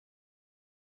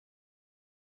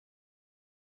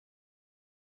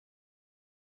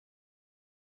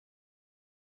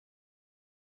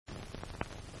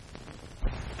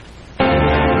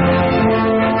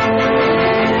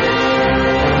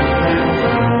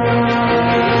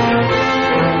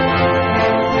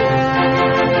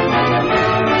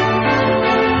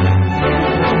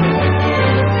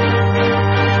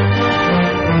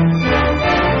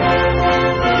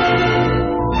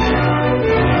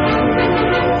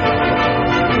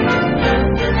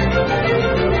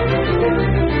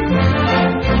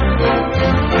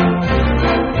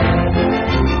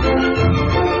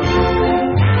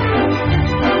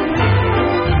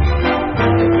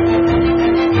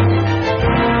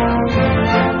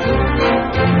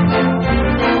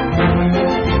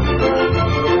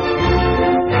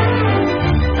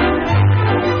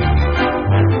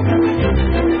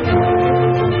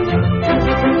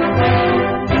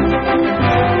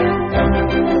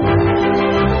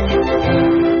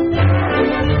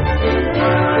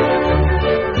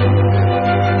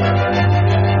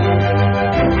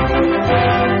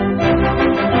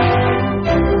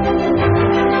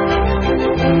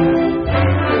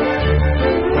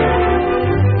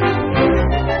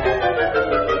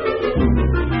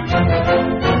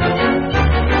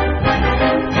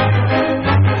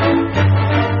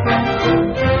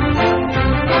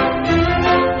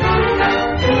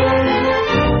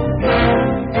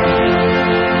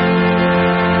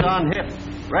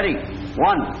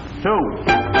2.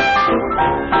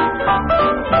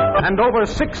 And over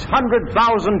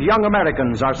 600,000 young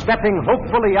Americans are stepping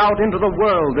hopefully out into the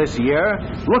world this year,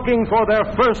 looking for their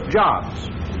first jobs.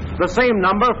 The same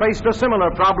number faced a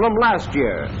similar problem last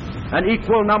year. An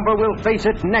equal number will face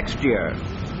it next year.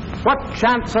 What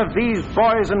chance have these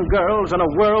boys and girls in a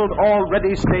world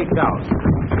already staked out?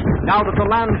 Now that the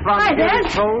land frontier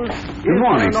is closed, good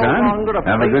morning, son.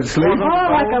 Have a good sleep? Oh,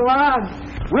 like a log.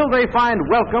 Will they find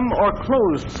welcome or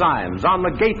closed signs on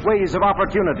the gateways of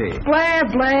opportunity? Blah,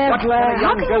 blah, What blah. can a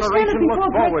young generation look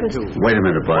forward to? Wait a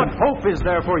minute, What bud. hope is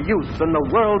there for youth in the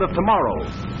world of tomorrow?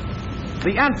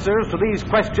 The answers to these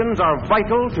questions are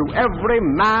vital to every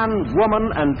man, woman,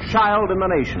 and child in the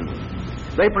nation.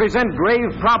 They present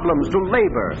grave problems to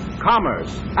labor,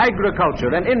 commerce,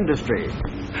 agriculture, and industry.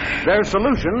 Their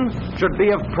solution should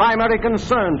be of primary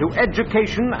concern to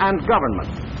education and government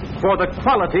for the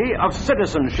quality of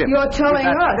citizenship. You're telling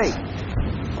us.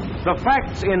 The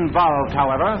facts involved,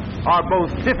 however, are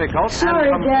both difficult Sorry,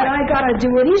 and complex. Dad, I gotta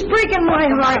do it. He's breaking my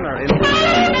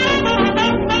heart.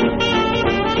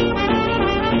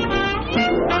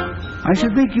 I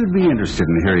should think you'd be interested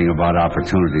in hearing about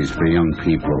opportunities for young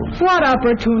people. What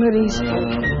opportunities?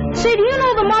 Say, do you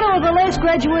know the motto of the last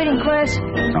graduating class?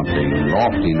 Something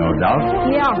lofty, no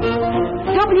doubt. Yeah.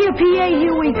 WPA,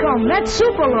 here we come. That's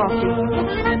super lofty.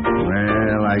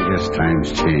 Well, I guess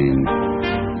times change.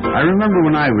 I remember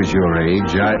when I was your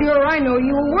age, Sure, I know.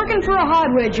 You were working for a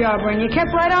hardware jobber, and you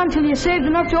kept right on till you saved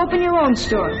enough to open your own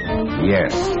store.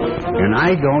 Yes. And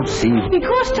I don't see...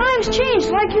 Because times changed,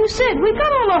 like you said. We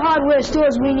got all the hardware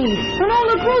stores we need. And all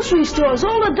the grocery stores,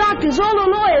 all the doctors, all the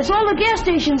lawyers, all the gas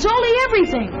stations, all the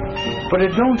everything. But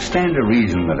it don't stand to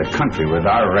reason that a country with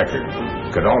our record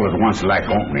could all at once lack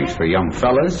openings for young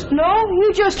fellas. No,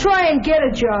 you just try and get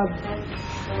a job.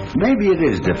 Maybe it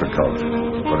is difficult,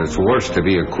 but it's worse to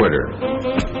be a quitter.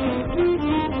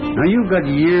 Now, you've got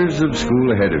years of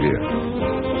school ahead of you.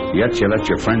 Yet you let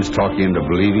your friends talk you into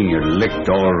believing you're licked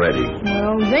already.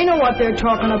 Well, they know what they're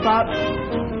talking about.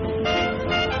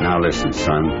 Now listen,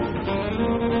 son.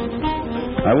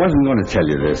 I wasn't going to tell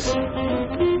you this,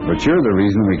 but you're the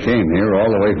reason we came here all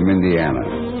the way from Indiana.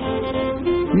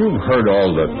 You've heard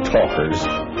all the talkers.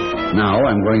 Now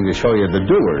I'm going to show you the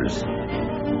doers.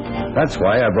 That's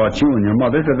why I brought you and your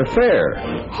mother to the fair.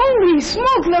 Holy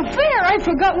smoke, the fair! I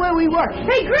forgot where we were.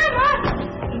 Hey,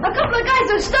 Grandma! A couple of guys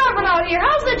are starving out here.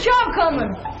 How's the job coming?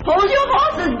 Hold your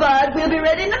horses, Bud. We'll be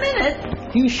ready in a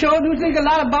minute. He sure do think a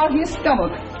lot about his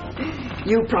stomach.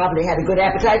 You probably had a good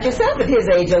appetite yourself at his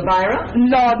age, Elvira.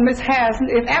 Lord, Miss Harrison,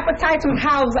 if appetites was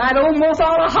housed, I'd almost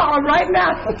ought to holler right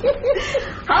now.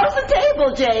 How's the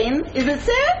table, Jane? Is it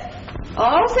set?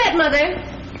 All set, Mother.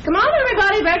 Come on,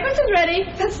 everybody. Breakfast is ready.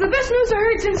 That's the best news I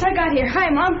heard since I got here. Hi,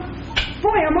 Mom.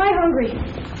 Boy, am I hungry.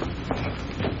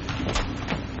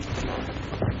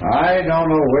 I don't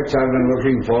know which I've been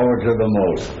looking forward to the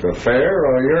most, the fair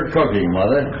or your cooking,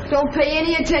 Mother. Don't pay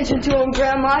any attention to him,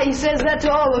 Grandma. He says that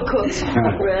to all the cooks.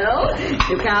 Well,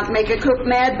 you can't make a cook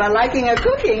mad by liking her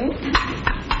cooking.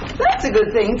 That's a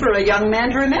good thing for a young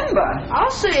man to remember. I'll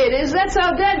say it is. That's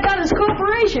how Dad got his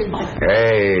corporation.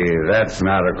 Hey, that's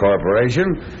not a corporation.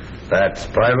 That's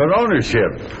private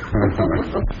ownership.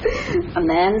 A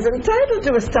man's entitled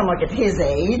to a stomach at his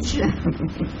age.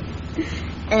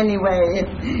 Anyway,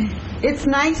 it's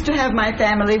nice to have my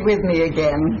family with me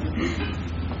again.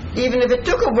 Even if it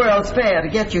took a World's Fair to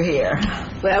get you here.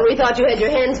 Well, we thought you had your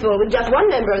hands full with just one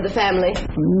member of the family.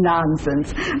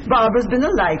 Nonsense. Barbara's been a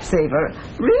lifesaver.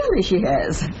 Really, she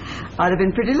has. I'd have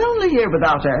been pretty lonely here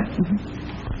without her.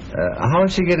 How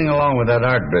is she getting along with that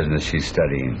art business she's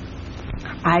studying?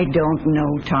 I don't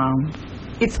know, Tom.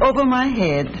 It's over my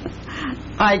head.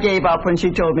 I gave up when she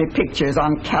told me pictures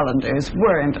on calendars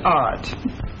weren't art.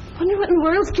 Wonder what in the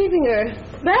world's keeping her.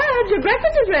 Babs, your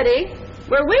breakfast is ready.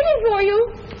 We're waiting for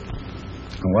you.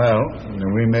 Well,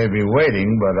 we may be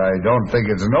waiting, but I don't think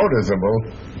it's noticeable.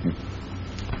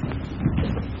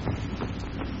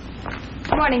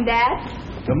 Morning,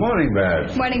 Dad. Good morning,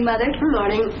 Babs. Morning, Mother.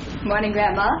 Morning. Morning,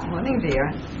 Grandma. Morning, dear.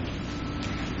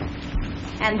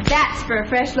 And that's for a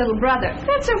fresh little brother.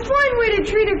 That's a fine way to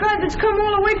treat a guy that's come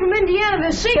all the way from Indiana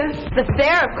to see you. The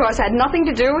fair, of course, had nothing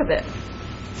to do with it.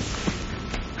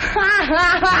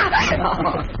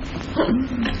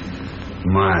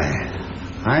 My,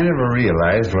 I never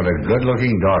realized what a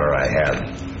good-looking daughter I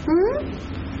had.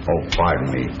 Oh,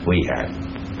 pardon me, we had.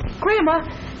 Grandma,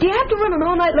 do you have to run an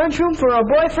all-night lunchroom for our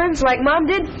boyfriends like Mom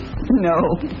did?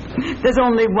 No. There's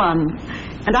only one.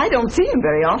 And I don't see him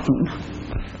very often.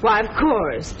 Why, of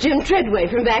course. Jim Treadway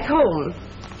from back home.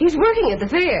 He's working at the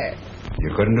fair.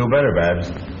 You couldn't do better,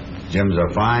 Babs. Jim's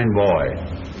a fine boy.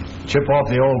 Chip off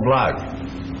the old block.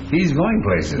 He's going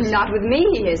places. Not with me,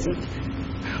 he isn't.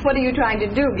 What are you trying to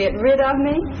do, get rid of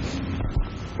me?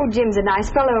 Oh, Jim's a nice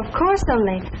fellow, of course,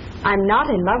 only I'm not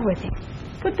in love with him.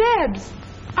 But, Babs,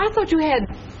 I thought you had,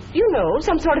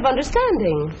 some sort of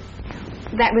understanding.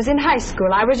 That was in high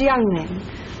school. I was young then.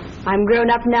 I'm grown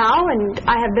up now, and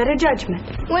I have better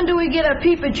judgment. When do we get a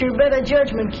peep at your better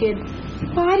judgment, kid?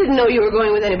 Well, I didn't know you were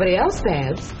going with anybody else,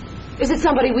 Babs. Is it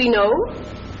somebody we know?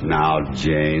 Now,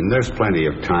 Jane, there's plenty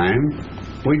of time.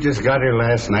 We just got here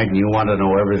last night, and you want to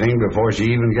know everything before she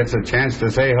even gets a chance to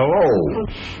say hello.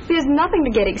 There's nothing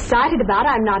to get excited about.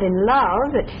 I'm not in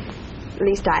love. At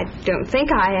least I don't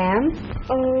think I am.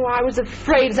 Oh, I was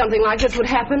afraid something like this would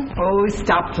happen. Oh,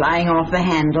 stop flying off the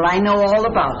handle. I know all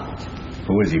about it.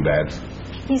 Who is he, Babs?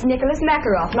 He's Nicholas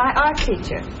Makaroff, my art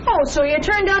teacher. Oh, so you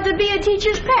turned out to be a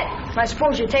teacher's pet. I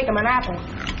suppose you take him an apple.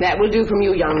 That will do from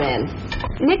you, young man.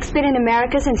 Nick's been in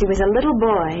America since he was a little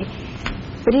boy.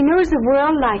 But he knows the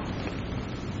world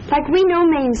like we know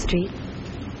Main Street.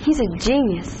 He's a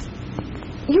genius.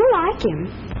 You like him.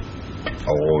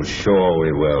 Oh, sure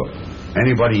we will.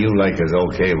 Anybody you like is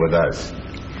okay with us.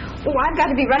 Oh, I've got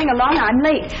to be running along. I'm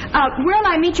late. Where'll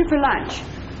I meet you for lunch?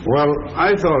 Well,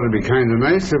 I thought it'd be kind of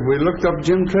nice if we looked up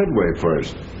Jim Treadway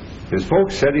first. His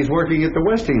folks said he's working at the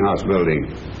Westinghouse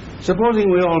building. Supposing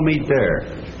we all meet there.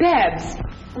 Babs,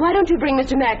 why don't you bring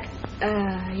Mr.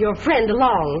 your friend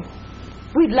along?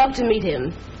 We'd love to meet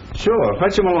him. Sure,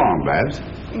 fetch him along, Babs.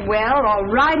 Well, all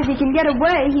right, if he can get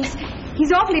away.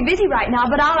 He's awfully busy right now,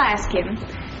 but I'll ask him.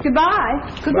 Goodbye.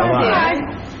 Goodbye,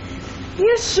 dear.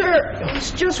 Yes, sir.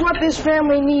 It's just what this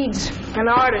family needs. An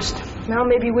artist. Now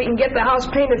maybe we can get the house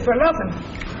painted for nothing.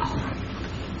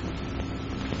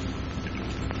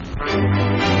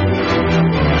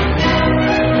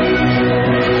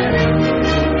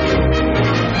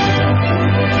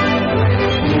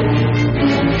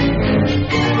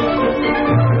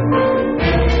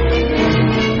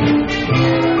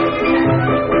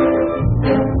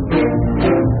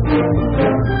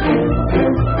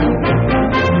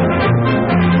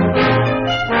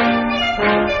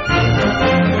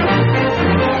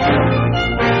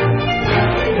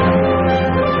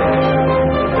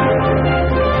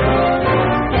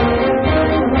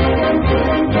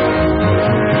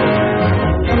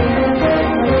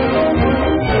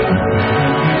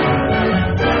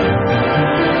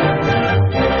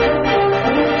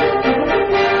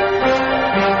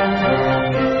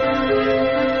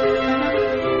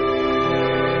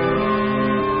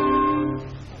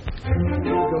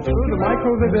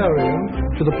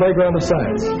 To the playground of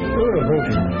science.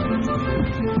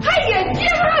 Hiya,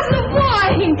 Jim, how's the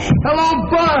boy? Hello,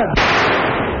 Bud!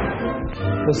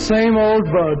 The same old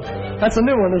Bud. That's a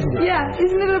new one, isn't it? Yeah,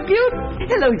 isn't it a beaut?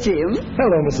 Hello, Jim.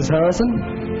 Hello, Mrs. Harrison.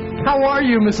 How are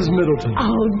you, Mrs. Middleton?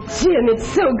 Oh, Jim, it's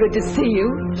so good to see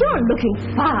you. You're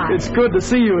looking fine. It's good to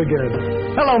see you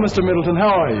again. Hello, Mr. Middleton.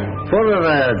 How are you? Full of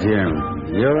that, Jim.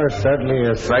 You're certainly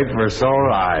a sight for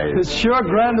sore eyes. It's sure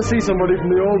grand to see somebody from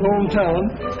the old hometown.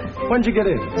 When'd you get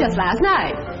in? Just last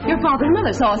night. Your father and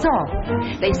mother saw us off.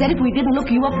 They said if we didn't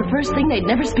look you up the first thing, they'd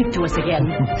never speak to us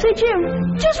again. Say,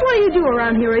 Jim, just what do you do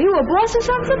around here? Are you a boss or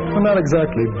something? Well, not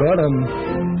exactly, but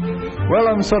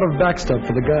I'm sort of backstop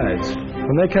for the guys.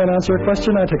 When they can't answer a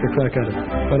question, I take a crack at it.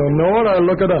 If I don't know it, I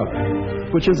look it up,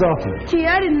 which is often. Gee,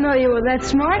 I didn't know you were that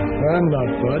smart. I'm not,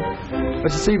 Bud.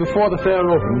 But you see, before the fair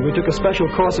opened, we took a special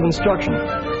course of instruction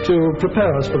to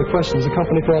prepare us for the questions the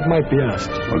company thought might be asked.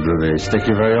 Well, do they stick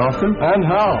you very often? And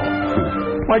how?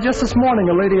 Why, just this morning,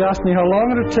 a lady asked me how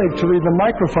long it would take to read the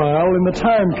microfile in the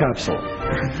time capsule.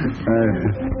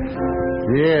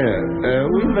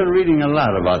 We've been reading a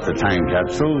lot about the time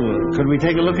capsule. Could we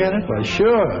take a look at it? Why,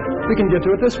 sure. We can get to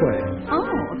it this way.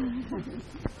 Oh.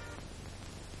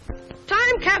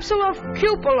 Time capsule of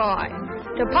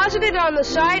cupelloi, deposited on the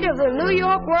site of the New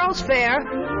York World's Fair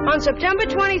on September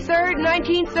 23rd,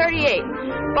 1938,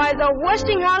 by the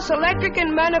Westinghouse Electric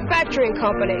and Manufacturing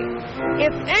Company.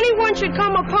 If anyone should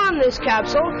come upon this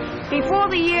capsule before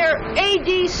the year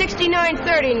AD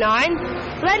 6939,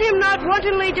 let him not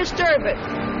wantonly disturb it,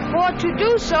 for to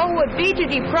do so would be to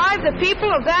deprive the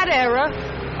people of that era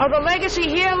of the legacy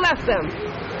here left them.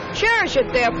 Cherish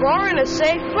it, therefore, in a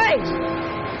safe place.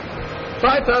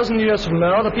 5,000 years from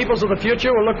now, the peoples of the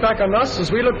future will look back on us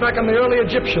as we look back on the early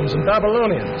Egyptians and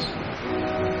Babylonians.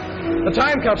 The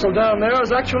time capsule down there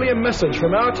is actually a message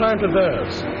from our time to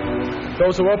theirs.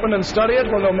 Those who open and study it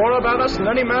will know more about us than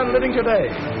any man living today.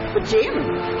 But, Jim,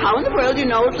 how in the world do you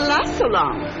know it'll last so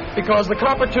long? Because the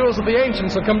copper tools of the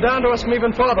ancients have come down to us from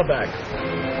even farther back.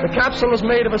 The capsule is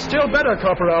made of a still better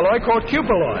copper alloy called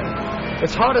cupelloi.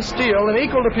 It's hard as steel and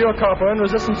equal to pure copper in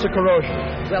resistance to corrosion.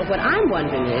 Well, what I'm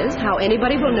wondering is how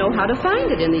anybody will know how to find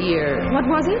it in the year, what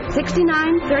was it,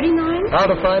 69, 39? How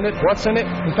to find it, what's in it.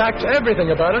 In fact,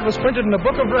 everything about it was printed in the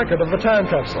book of record of the time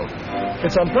capsule.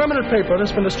 It's on permanent paper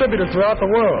that's been distributed throughout the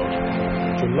world.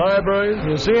 To libraries,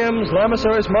 museums,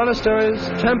 lamissaries, monasteries,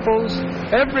 temples,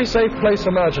 every safe place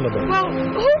imaginable. Well,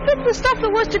 who picked the stuff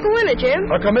that was to go in it,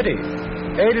 Jim? A committee,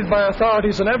 aided by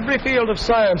authorities in every field of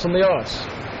science and the arts.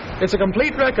 It's a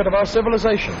complete record of our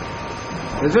civilization.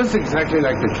 Is this exactly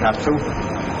like the capsule?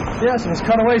 Yes, and it's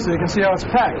cut away so you can see how it's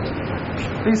packed.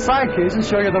 These side cases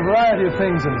show you the variety of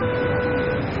things in it.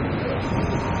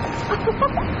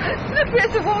 Look,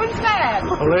 there's a woman's hand.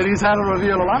 The lady's hat will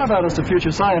reveal a lot about us to future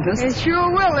scientists. It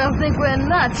sure will. They'll think we're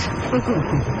nuts.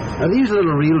 Are these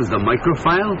little reels the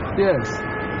microfile? Yes.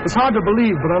 It's hard to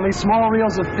believe, but on these small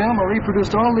reels of film are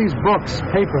reproduced all these books,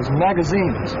 papers, and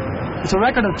magazines. It's a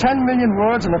record of 10 million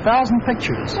words and 1,000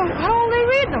 pictures. Well, how will they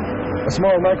read them? A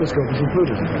small microscope is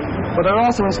included. But there are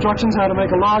also instructions how to make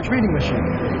a large reading machine.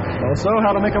 Also, how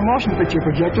to make a motion picture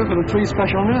projector for the 3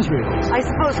 special newsreels. I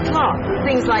suppose cloth and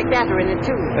things like that are in it,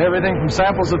 too. Everything from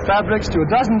samples of fabrics to a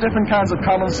dozen different kinds of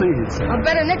common seeds. I'll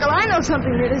bet a nickel I know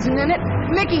something that isn't in it.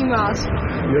 Mickey Mouse.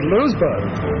 You'd lose, Bud.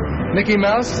 Mickey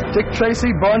Mouse, Dick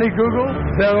Tracy, Barney Google,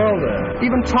 they're all there.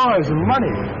 Even toys and money.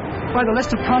 Why, the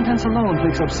list of contents alone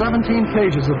takes up 17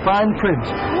 pages of fine print.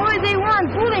 Boy, they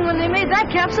weren't fooling when they made that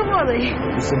capsule, were they?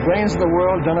 It's the brains of the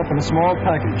world done up in a small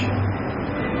package.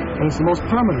 And it's the most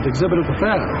permanent exhibit at the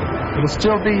fair. It'll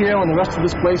still be here when the rest of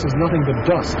this place is nothing but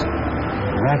dust.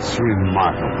 That's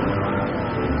remarkable.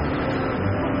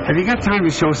 Have you got time to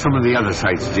show some of the other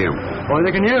sites, Jim? All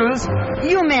they can use.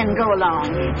 You men go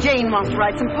along. Jane wants to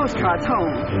write some postcards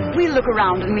home. We'll look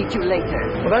around and meet you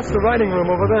later. Well, that's the writing room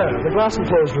over there, the glass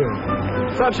enclosed room.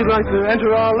 Perhaps you'd like to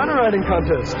enter our letter writing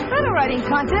contest. Letter writing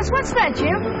contest? What's that,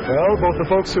 Jim? Well, both the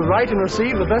folks who write and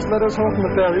receive the best letters home from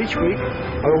the fair each week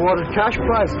are awarded cash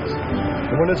prizes.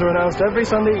 The winners are announced every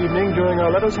Sunday evening during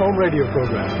our Letters Home radio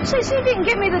program. Say, see if you can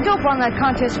get me the dope on that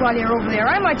contest while you're over there.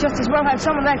 I might just as well have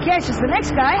some of that cash as the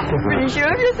next guy. Pretty sure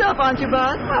of yourself, aren't you,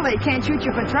 Bud? Well, they can't shoot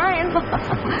you for trying.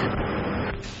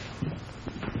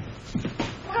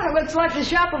 Well, looks like the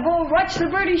shop of old Watch the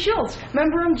Bertie Schultz.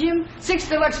 Remember him, Jim? 6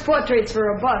 deluxe portraits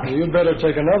for $1. Well, you'd better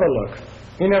take another look.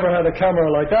 He never had a camera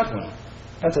like that one.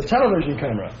 That's a television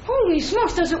camera. Holy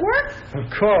smokes, does it work? Of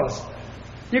course.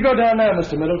 You go down there,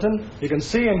 Mr. Middleton. You can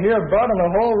see and hear Bud on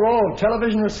a whole row of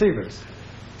television receivers.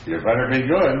 You better be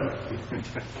good.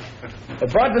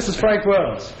 Bud, this is Frank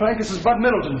Wells. Frank, this is Bud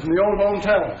Middleton from the old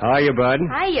hometown. Hiya, Bud.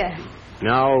 Hiya.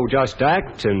 Now, just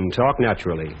act and talk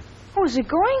naturally. Oh, is it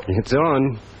going? It's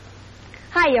on.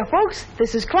 Hiya, folks.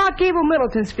 This is Clark Gable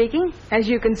Middleton speaking. As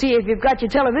you can see if you've got your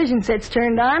television sets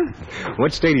turned on.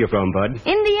 What state are you from, Bud?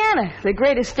 Indiana, the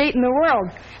greatest state in the world.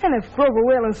 And if Grover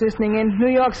Whalen's listening in, New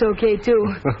York's okay, too.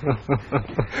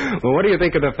 Well, what do you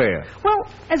think of the fair? Well,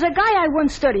 as a guy I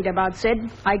once studied about said,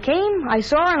 I came, I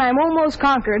saw, and I'm almost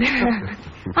conquered. How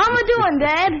am I doing,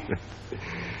 Dad?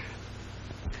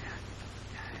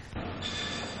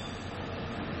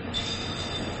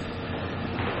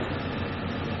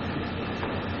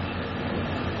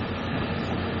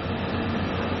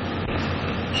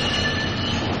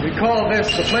 We call this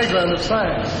the playground of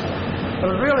science,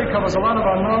 but it really covers a lot of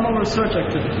our normal research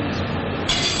activities.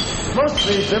 Most of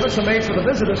the exhibits are made so the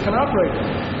visitors can operate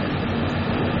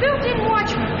them. Built-in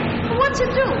watchman. What's it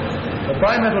do? The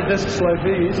bimetal discs like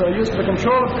these are used for the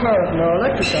control of current in our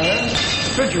electric irons,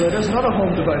 refrigerators, and other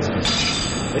home devices.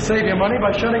 They save you money by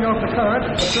shutting off the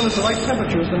current as soon as the right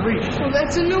temperature has been reached. Well,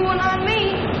 that's a new one on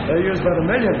me. They're used by the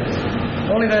millions.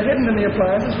 Only they're hidden in the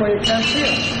appliances where you can't see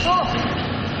them. Oh.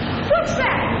 What's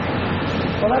that?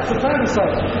 Well, that's the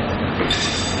fantasite.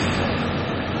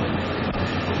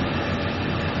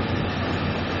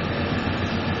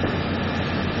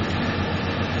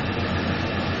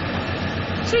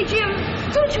 Say, Jim,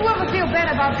 don't you ever feel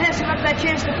bad about passing up that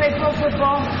chance to play pro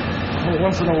football? Well,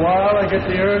 once in a while, I get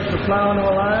the urge to plow into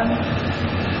a line.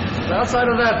 But outside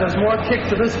of that, there's more kick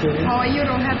to this game. Oh, you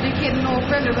don't have to kid an old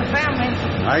friend of the family.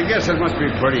 I guess it must be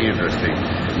pretty interesting.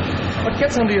 What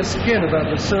gets under your skin about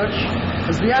research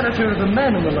is the attitude of the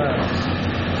men in the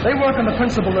labs. They work on the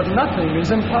principle that nothing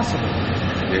is impossible.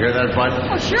 You hear that, Bud?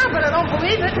 Oh, sure, but I don't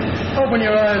believe it. Open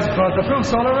your eyes, Bud. The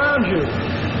proof's all around you.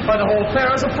 Why, the whole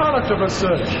fair is a product of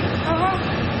research.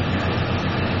 Uh-huh.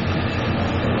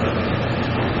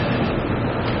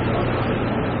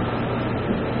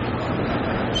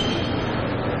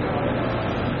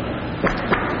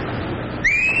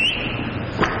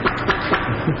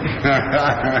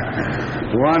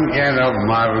 One can't help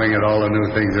marveling at all the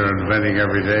new things they're inventing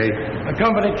every day. A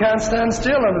company can't stand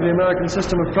still under the American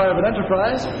system of private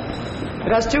enterprise.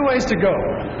 It has two ways to go,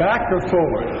 back or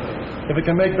forward. If it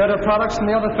can make better products than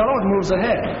the other fellow, it moves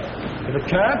ahead. If it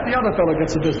can't, the other fellow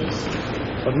gets the business.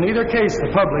 But in either case,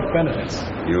 the public benefits.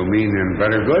 You mean in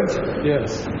better goods?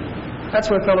 Yes.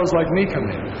 That's where fellows like me come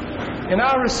in. In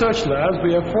our research labs,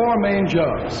 we have four main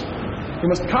jobs. We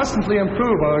must constantly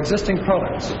improve our existing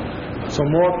products, so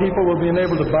more people will be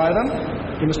enabled to buy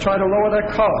them. We must try to lower their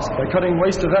cost by cutting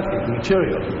waste of effort and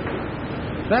material.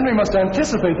 Then we must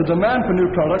anticipate the demand for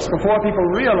new products before people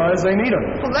realize they need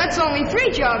them. Well, that's only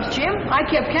 3 jobs, Jim. I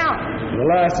kept count. The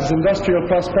last is industrial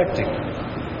prospecting.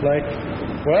 Like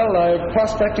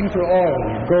prospecting for oil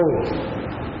and gold.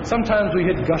 Sometimes we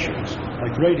hit gushers,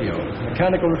 like radio,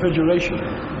 mechanical refrigeration,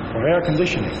 or air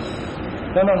conditioning.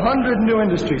 Then 100 new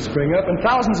industries spring up and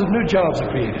thousands of new jobs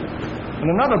are created. And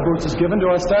another boost is given to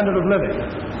our standard of living.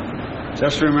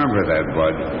 Just remember that,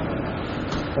 Bud.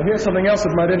 Well, here's something else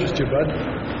that might interest you, Bud.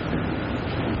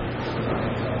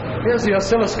 Here's the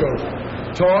oscilloscope.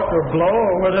 Talk or blow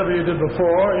or whatever you did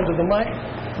before into the mic,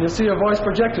 and you'll see your voice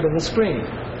projected on the screen.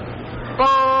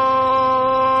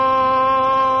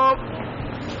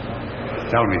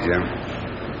 Tell me, Jim,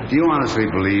 do you honestly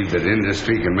believe that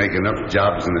industry can make enough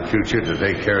jobs in the future to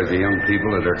take care of the young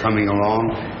people that are coming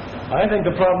along? I think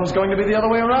the problem is going to be the other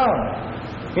way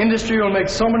around. Industry will make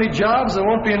so many jobs there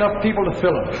won't be enough people to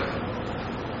fill them.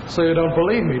 So you don't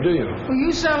believe me, do you? Well,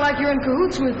 you sound like you're in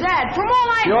cahoots with Dad. From all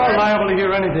I You're liable to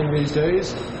hear anything these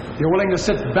days. You're willing to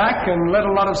sit back and let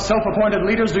a lot of self-appointed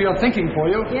leaders do your thinking for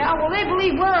you. Yeah, well, they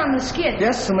believe we're on the skid.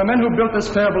 Yes, and the men who built this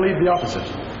fair believe the opposite.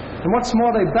 And what's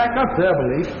more, they back up their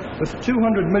belief with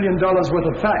 $200 million worth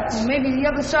of facts. Well, maybe the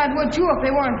other side would, too, if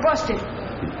they weren't busted.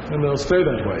 And they'll stay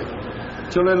that way,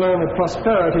 till they learn that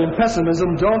prosperity and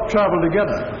pessimism don't travel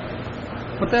together.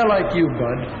 But they're like you,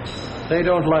 Bud. They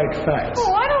don't like facts.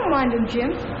 Oh, I don't mind them,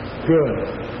 Jim.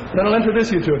 Good. Then I'll introduce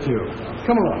you to a few.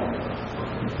 Come along.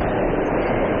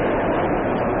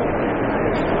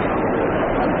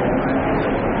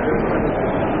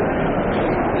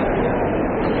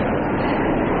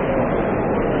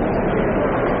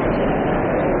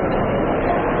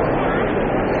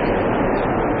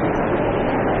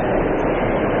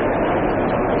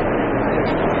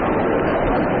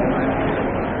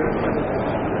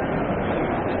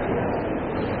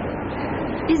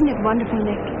 Isn't it wonderful,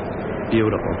 Nick?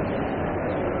 Beautiful.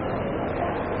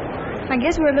 I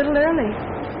guess we're a little early.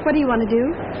 What do you want to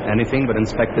do? Anything but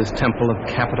inspect this temple of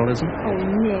capitalism? Oh,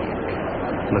 Nick.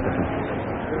 Look at them.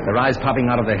 Their eyes popping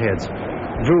out of their heads,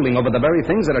 drooling over the very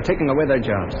things that are taking away their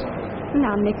jobs.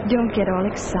 Now, Nick, don't get all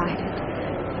excited.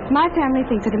 My family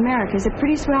thinks that America is a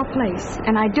pretty swell place,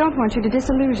 and I don't want you to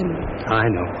disillusion me. I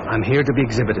know. I'm here to be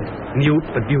exhibited. Mute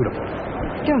but beautiful.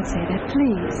 Don't say that,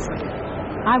 please.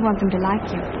 I want them to like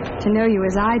you, to know you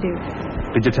as I do.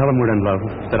 Did you tell them we're in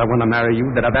love? That I want to marry you?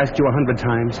 That I've asked you 100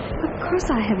 times? Of course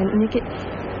I haven't, Nick.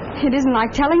 It isn't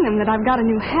like telling them that I've got a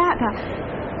new hat.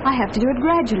 I have to do it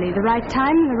gradually, the right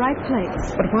time and the right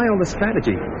place. But why all the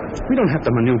strategy? We don't have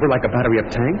to maneuver like a battery of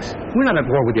tanks. We're not at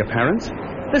war with your parents.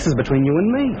 This is between you and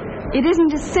me. It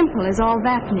isn't as simple as all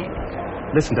that, Nick.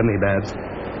 Listen to me, Babs.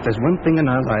 There's one thing in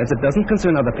our lives that doesn't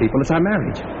concern other people. It's our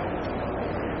marriage.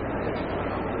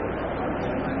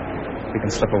 We can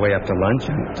slip away after lunch,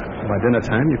 and by dinner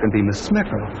time, you can be Miss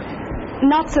Smickrel.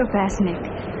 Not so fast, Nick.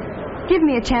 Give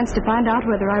me a chance to find out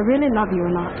whether I really love you or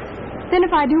not. Then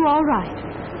if I do, all right.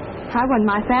 I want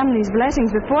my family's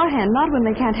blessings beforehand, not when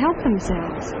they can't help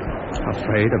themselves.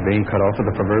 Afraid of being cut off with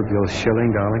the proverbial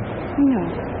shilling, darling?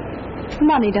 No.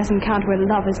 Money doesn't count where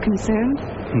love is concerned.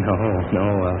 No,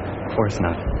 of course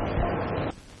not.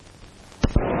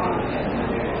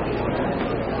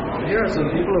 Here are some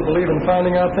people who believe in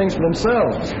finding out things for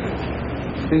themselves.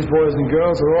 These boys and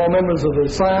girls are all members of the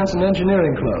Science and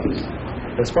Engineering Clubs.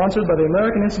 They're sponsored by the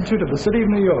American Institute of the City of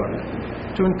New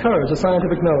York to encourage the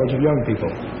scientific knowledge of young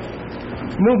people.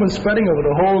 The movement's spreading over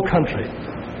the whole country.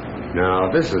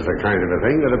 Now, this is the kind of a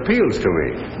thing that appeals to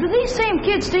me. Do these same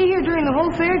kids stay here during the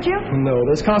whole fair, Jim? No,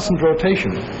 there's constant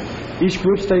rotation. Each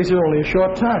group stays here only a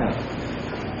short time.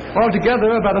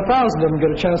 Altogether, about 1,000 of them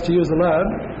get a chance to use the lab.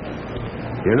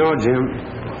 You know, Jim,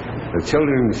 the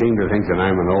children seem to think that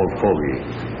I'm an old fogey.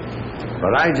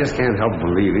 But I just can't help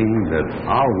believing that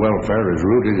our welfare is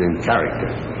rooted in character,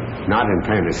 not in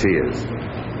panaceas.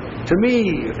 To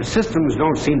me, systems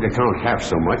don't seem to count half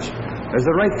so much as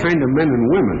the right kind of men and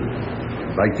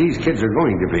women, like these kids are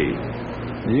going to be.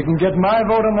 You can get my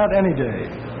vote on that any day.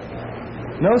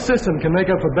 No system can make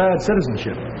up for bad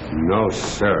citizenship. No,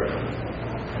 sir.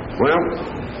 Well,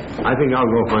 I think I'll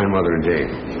go find Mother and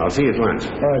Dave. I'll see you at lunch.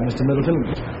 All right, Mr. Middleton.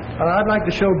 I'd like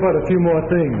to show Bud a few more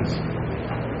things.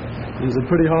 He's a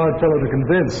pretty hard fellow to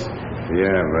convince.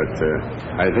 Yeah, but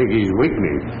I think he's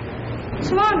weakening.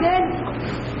 So long, Dad.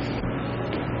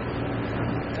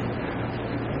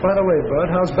 By the way, Bud,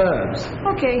 how's Babs?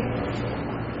 Okay.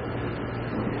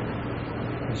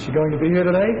 Is she going to be here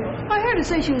today? I heard her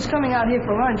say she was coming out here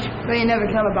for lunch. But you never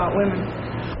tell about women.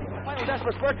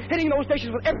 Desperate spurt, hitting those dishes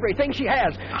with everything she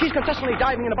has. She's consistently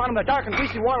diving in the bottom of the dark and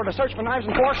greasy water to search for knives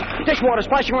and forks. Dishwater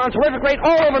splashing around terrific rate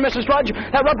all over Mrs. Drudge.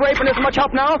 That rubber apron isn't much help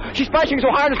now. She's splashing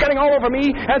so hard it's getting all over me,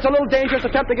 and it's a little dangerous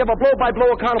attempt to give a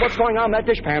blow-by-blow account of what's going on in that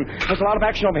dishpan. There's a lot of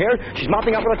action over here. She's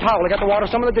mopping up with a towel to get the water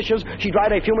some of the dishes she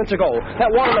dried a few minutes ago. That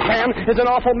water in the pan is an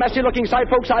awful messy-looking sight,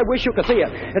 folks. I wish you could see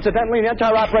it. Incidentally, in the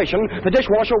entire operation, the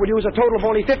dishwasher would use a total of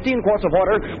only 15 quarts of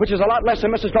water, which is a lot less than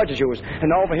Mrs. Drudge's use.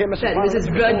 And over here, Mrs.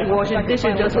 Drudge washes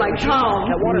dishes just like Tom.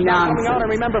 That water's not coming out,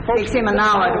 and remember, folks, takes him an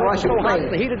hour to wash a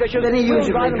plate. The heated dishes, then he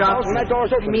usually drops it.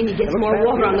 I mean, he gets more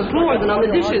water on the floor than on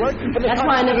the dishes. That's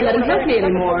why I never let him help me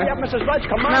anymore. Mrs. Drudge,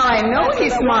 come on. Now, I know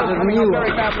he's smarter than you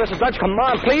Very fast, Mrs. Drudge, come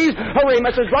on, please. Hurry,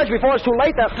 Mrs. Drudge, before it's too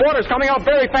late. That water's coming out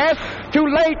very fast. Too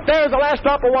late. There's the last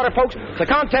drop of water, folks. The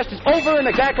contest is over in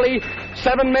exactly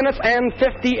 7 minutes and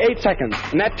 58 seconds.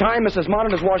 In that time, Mrs.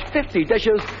 Modern has washed 50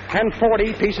 dishes and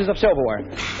 40 pieces of silverware.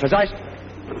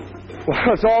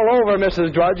 Well, it's all over,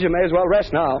 Mrs. Drudge. You may as well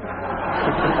rest now.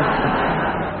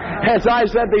 As I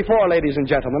said before, ladies and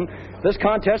gentlemen, this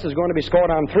contest is going to be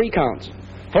scored on 3 counts.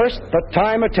 First, the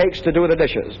time it takes to do the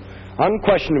dishes.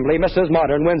 Unquestionably, Mrs.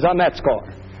 Modern wins on that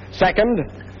score. Second,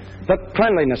 the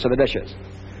cleanliness of the dishes.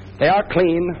 They are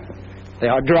clean, they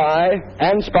are dry,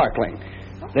 and sparkling.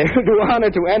 They do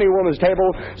honor to any woman's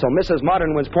table, so Mrs.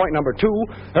 Modern wins point number 2.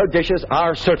 Her dishes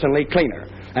are certainly cleaner.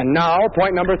 And now,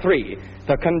 point number 3,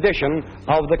 the condition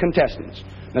of the contestants.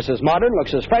 Mrs. Modern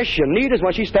looks as fresh and neat as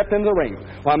when she stepped into the ring,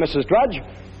 while Mrs. Drudge,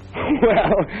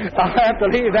 well, I'll have to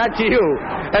leave that to you.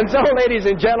 And so, ladies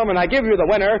and gentlemen, I give you the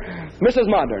winner, Mrs.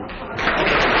 Modern.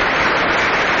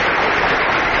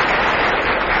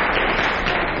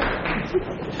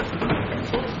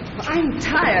 I'm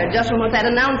tired just from what that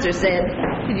announcer said.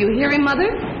 Did you hear him, Mother?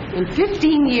 In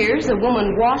 15 years, a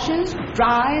woman washes,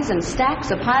 dries, and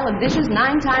stacks a pile of dishes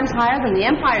 9 times higher than the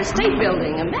Empire State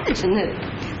Building. Imagine it.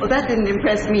 Well, that didn't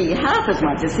impress me half as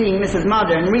much as seeing Mrs.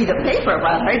 Modern read a paper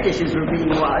while her dishes were being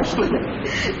washed.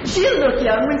 She'll look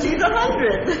young when she's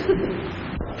 100.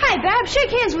 Hi, Babs.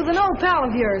 Shake hands with an old pal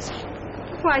of yours.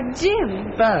 Why,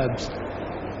 Jim. Babs.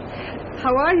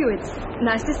 How are you? It's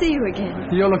nice to see you again.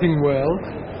 You're looking well,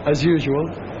 as usual.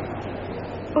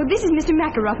 Oh, this is Mr.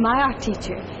 Makaroff, my art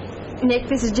teacher. Nick,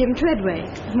 this is Jim Treadway,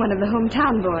 one of the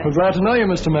hometown boys. We're glad to know you,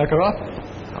 Mr. Makaroff.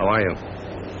 How are you?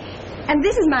 And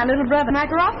this is my little brother,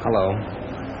 Makaroff. Hello.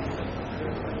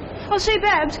 Oh, say,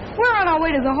 Babs, we're on our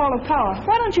way to the Hall of Power.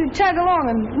 Why don't you tag along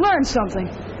and learn something?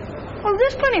 Well,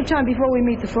 there's plenty of time before we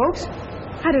meet the folks.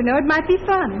 I don't know, it might be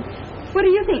fun. What do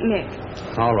you think,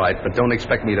 Nick? All right, but don't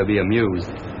expect me to be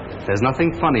amused. There's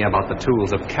nothing funny about the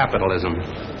tools of capitalism.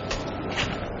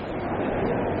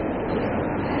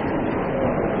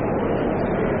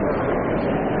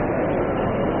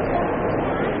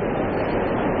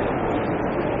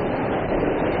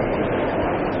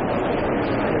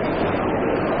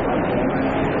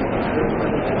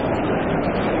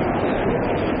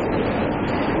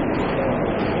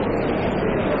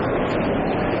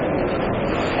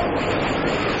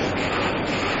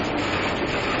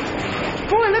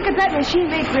 Machine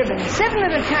make ribbons. 7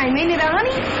 at a time, ain't it,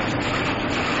 honey?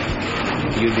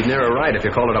 You'd be nearer right if you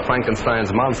called it a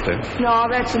Frankenstein's monster. No,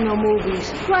 that's in the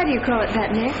movies. Why do you call it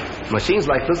that, Nick? Machines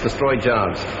like this destroy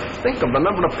jobs. Think of the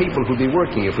number of people who'd be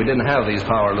working if we didn't have these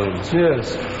power looms.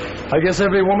 Yes. I guess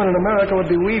every woman in America would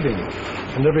be weaving.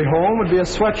 And every home would be a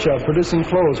sweatshop producing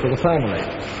clothes for the family.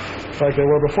 Like they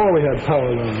were before we had power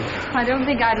looms. I don't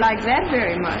think I'd like that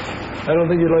very much. I don't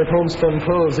think you'd like homespun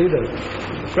clothes either.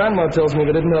 Grandma tells me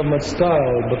they didn't have much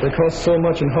style, but they cost so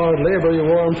much in hard labor you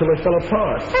wore them till they fell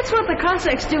apart. That's what the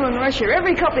Cossacks do in Russia.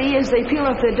 Every couple of years they peel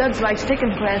off their duds like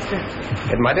sticking plaster.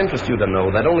 It might interest you to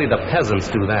know that only the peasants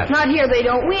do that. Not here they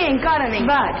don't. We ain't got any.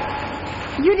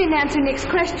 But you didn't answer Nick's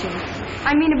question.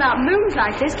 I mean about looms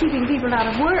like this keeping people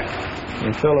out of work.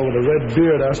 A fellow with a red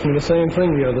beard asked me the same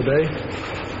thing the other day.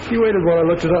 He waited while I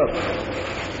looked it up.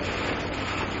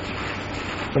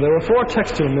 Well, there were 4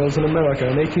 textile mills in America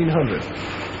in 1800.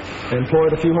 They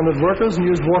employed a few hundred workers and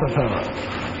used water power.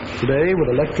 Today, with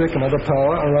electric and other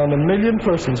power, around 1 million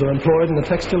persons are employed in the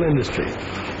textile industry.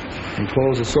 And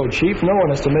clothes are so cheap, no one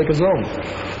has to make his own.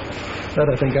 That,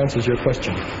 I think, answers your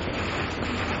question.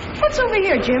 What's over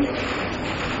here, Jim?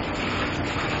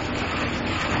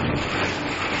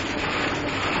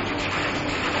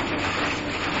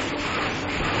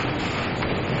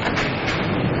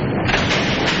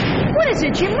 is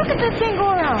it, Jim? Look at that thing go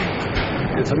around.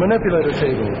 It's a manipulator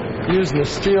table used in a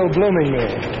steel blooming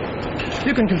mill.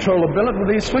 You can control the billet with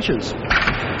these switches.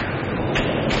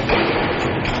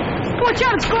 Watch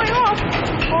out, it's going off.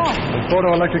 Oh. The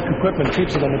photoelectric equipment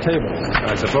keeps it on the table.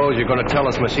 I suppose you're going to tell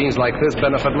us machines like this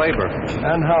benefit labor.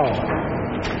 And how?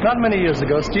 Not many years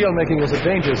ago, steel making was a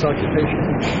dangerous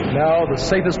occupation. Now, the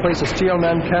safest place a steel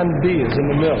man can be is in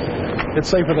the mill. It's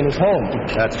safer than his home.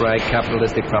 That's right,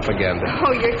 capitalistic propaganda.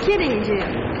 Oh, you're kidding, Jim.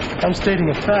 I'm stating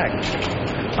a fact.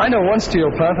 I know one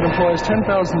steel plant that employs 10,000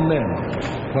 men.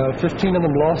 While 15 of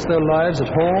them lost their lives at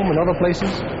home and other places,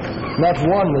 not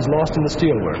one was lost in the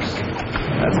steelworks.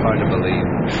 That's hard to believe.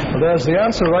 Well, there's the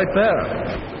answer right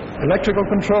there. Electrical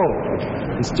control.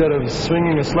 Instead of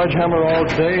swinging a sledgehammer all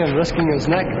day and risking his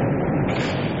neck,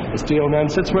 the steel man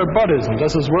sits where Bud is and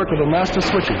does his work with the master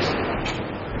switches.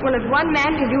 Well, if one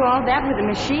man can do all that with a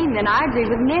machine, then I agree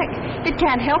with Nick. It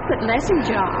can't help but lessen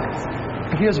jobs.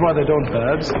 Here's why they don't,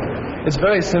 Babs. It's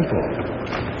very simple.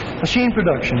 Machine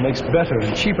production makes better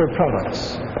and cheaper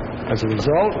products. As a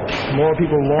result, more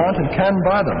people want and can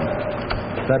buy them.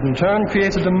 That in turn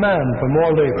creates a demand for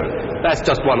more labor. That's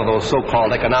just one of those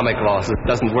so-called economic laws that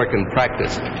doesn't work in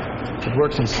practice. It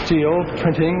works in steel,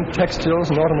 printing, textiles,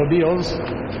 and automobiles,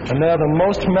 and they're the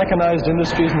most mechanized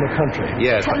industries in the country.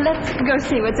 Yes. Let's go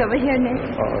see what's over here, Nick.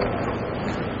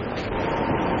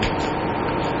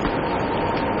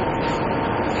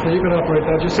 Now you can operate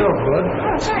that yourself, Bud.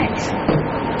 Oh, thanks.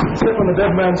 Step on the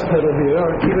dead man's pedal here,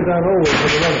 or keep it down always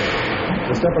with the runner.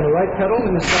 You step on the right pedal,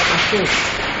 and you stop and spin.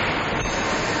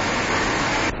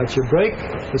 That's your brake.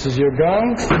 This is your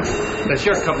gong. Does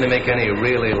your company make any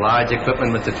really large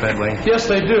equipment, Mr. Treadway? Yes,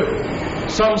 they do.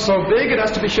 Some so big it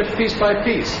has to be shipped piece by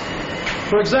piece.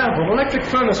 For example, an electric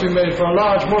furnace we made for a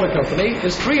large motor company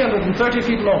is 330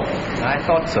 feet long. I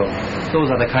thought so. Those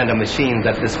are the kind of machines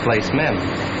that displace men.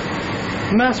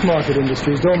 Mass market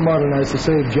industries don't modernize to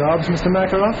save jobs, Mr.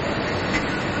 Makarov.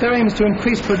 Their aim is to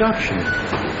increase production.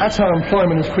 That's how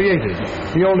employment is created.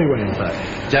 The only way, in fact.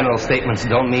 General statements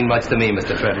don't mean much to me,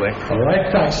 Mr. Treadway. All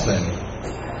right, thanks then.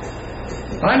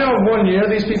 I know of 1 year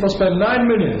these people spent $9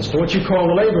 million for what you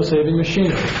call labor-saving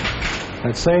machinery.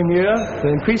 That same year, they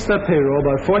increased their payroll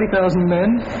by 40,000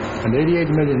 men and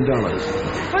 $88 million.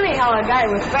 Funny how a guy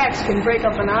with facts can break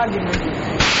up an argument.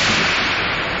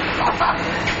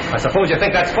 I suppose you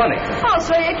think that's funny. Oh,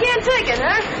 so you can't take it,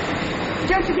 huh?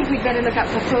 Don't you think we'd better look up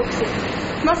for folks?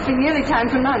 It must be nearly time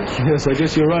for lunch. Yes, I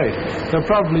guess you're right. They'll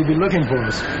probably be looking for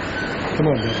us. Come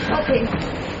on, Dad. Okay.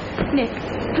 Nick,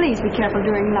 please be careful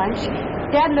during lunch.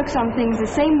 Dad looks on things the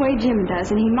same way Jim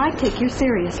does, and he might take you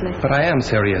seriously. But I am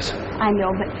serious. I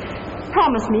know, but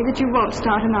promise me that you won't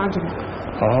start an argument.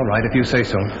 All right, if you say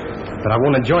so. But I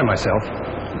won't enjoy myself.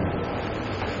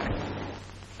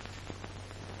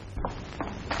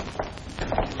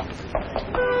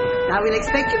 Now, we'll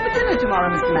expect you for dinner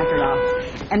tomorrow, Mr. Makarov.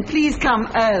 And please come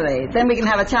early. Then we can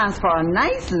have a chance for a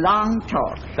nice, long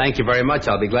talk. Thank you very much.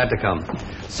 I'll be glad to come.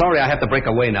 Sorry I have to break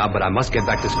away now, but I must get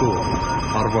back to school.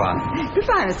 Au revoir.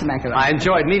 Goodbye, Mr. Makarov. I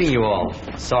enjoyed meeting you all.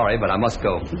 Sorry, but I must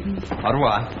go. Au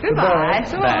revoir. Goodbye.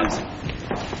 Babs.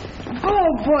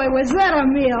 Oh, boy, was that a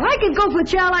meal. I could go for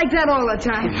chow like that all the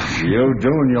time. You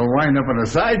do, and you'll wind up in a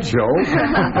sideshow.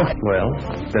 Well,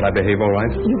 did I behave all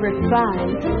right? You were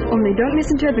fine. Only don't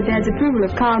misinterpret Dad's approval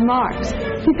of Karl Marx.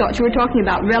 He thought you were talking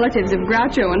about relatives of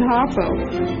Groucho and Harpo.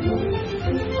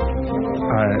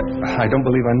 I don't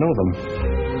believe I know them.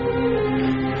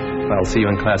 I'll see you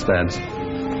in class, Babs.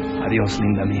 Adios,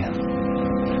 linda mia.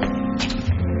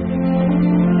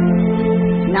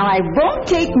 Now, I won't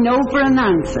take no for an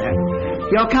answer.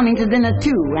 You're coming to dinner,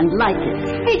 too, and like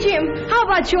it. Hey, Jim, how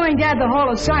about showing Dad the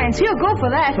Hall of Science? He'll go for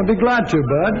that. I'll be glad to,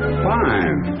 Bud.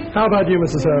 Fine. How about you,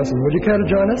 Mrs. Harrison? Would you care to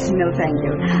join us? No, thank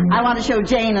you. I want to show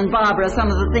Jane and Barbara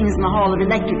some of the things in the Hall of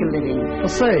Electrical Living. Well,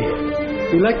 say,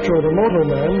 Electro, the motor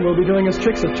man, will be doing his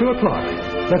tricks at 2 o'clock.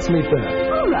 Let's meet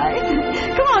there. All right.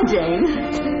 Come on, Jane.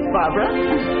 Barbara.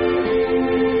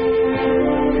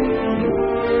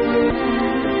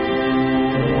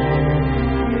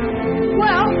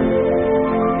 Well,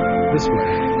 this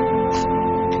way.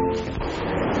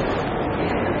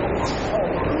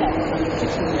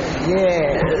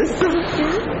 Yes.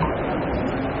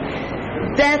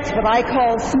 That's what I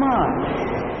call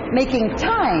smart. Making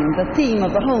time the theme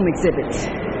of the home exhibit.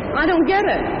 I don't get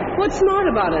it. What's smart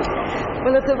about it?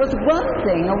 Well, if there was one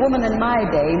thing a woman in my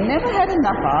day never had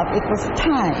enough of, it was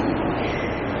time.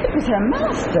 It was her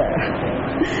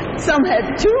master. Some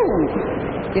had two.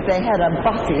 if they had a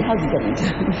bossy husband.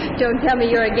 Don't tell me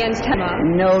you're against her,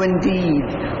 Mom. No, indeed.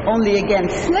 Only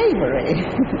against slavery.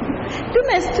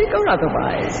 Domestic or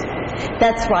otherwise.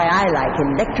 That's why I like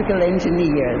electrical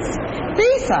engineers.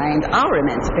 They signed our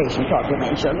Emancipation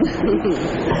Proclamation.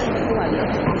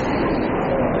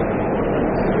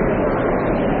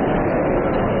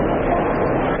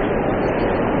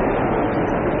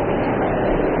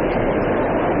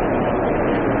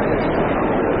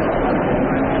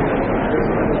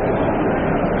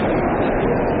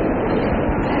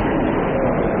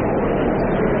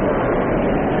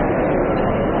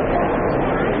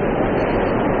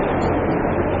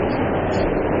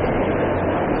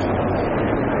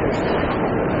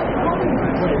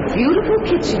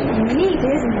 Kitchen. Neat,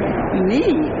 isn't it?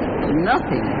 Neat?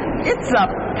 Nothing. It's a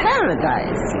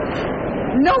paradise.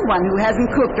 No one who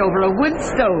hasn't cooked over a wood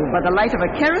stove by the light of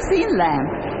a kerosene lamp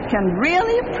can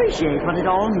really appreciate what it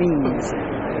all means.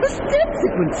 The steps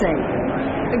it would save.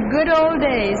 The good old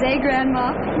days, eh,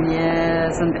 Grandma?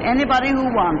 Yes, and anybody who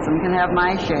wants them can have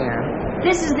my share.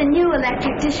 This is the new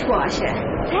electric dishwasher.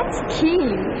 That's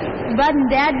keen. Bud and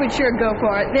Dad would sure go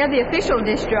for it. They're the official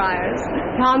dish dryers.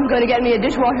 Tom's going to get me a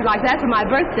dishwasher like that for my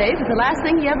birthday. It's the last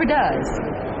thing he ever does.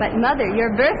 But, Mother,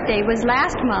 your birthday was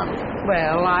last month.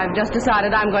 Well, I've just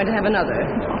decided I'm going to have another.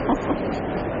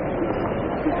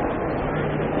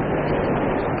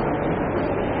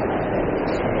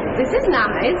 This is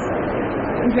nice.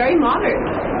 Very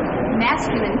modern.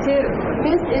 Masculine, too.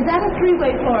 Miss, is that a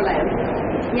three-way floor lamp?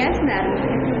 Yes, madam.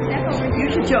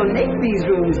 You should show Nick these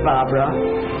rooms, Barbara.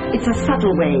 It's a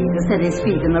subtle way to set his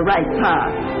feet in the right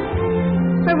path.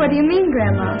 Well, what do you mean,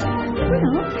 Grandma?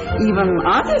 Well, even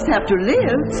artists have to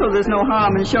live, so there's no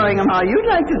harm in showing them how you'd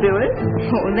like to do it.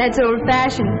 Oh, that's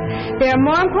old-fashioned. There are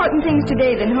more important things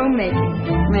today than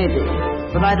homemaking. Maybe,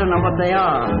 but I don't know what they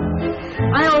are.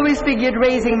 I always figured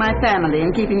raising my family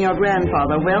and keeping your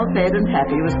grandfather well-fed and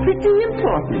happy was pretty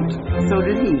important. So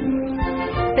did he.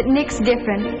 But Nick's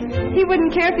different. He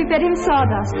wouldn't care if you fed him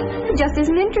sawdust. He just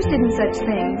isn't interested in such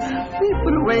things. We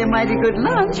put away a mighty good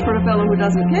lunch for a fellow who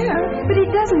doesn't care. But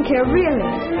he doesn't care, really.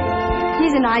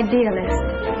 He's an idealist.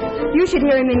 You should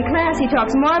hear him in class. He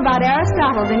talks more about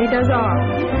Aristotle than he does art.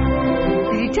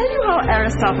 Did he tell you how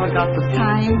Aristotle got the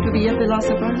time to be a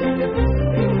philosopher?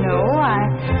 No, I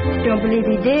don't believe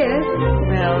he did.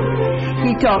 Well,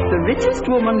 he talked the richest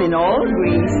woman in all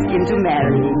Greece into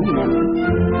marrying him.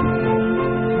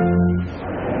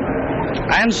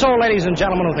 And so, ladies and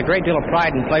gentlemen, with a great deal of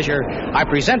pride and pleasure, I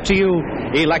present to you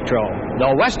Electro,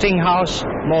 the Westinghouse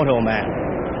Moto Man.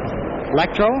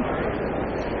 Electro,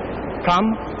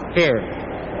 come here.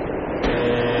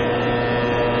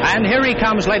 And here he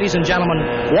comes, ladies and gentlemen,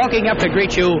 walking up to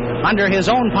greet you under his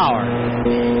own power.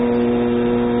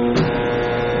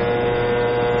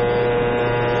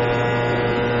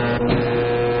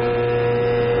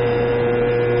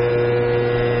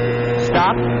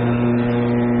 Stop.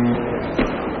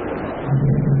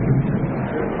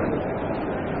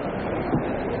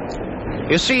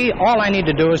 You see, all I need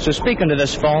to do is to speak into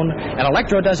this phone, and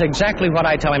Electro does exactly what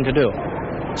I tell him to do.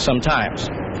 Sometimes.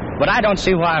 But I don't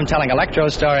see why I'm telling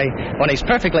Electro's story when he's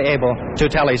perfectly able to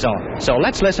tell his own. So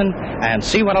let's listen and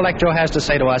see what Electro has to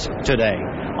say to us today.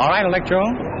 All right, Electro,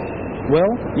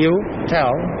 will you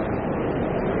tell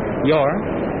your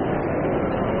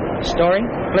story,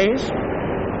 please?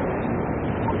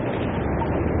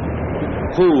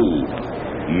 Who?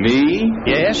 Me?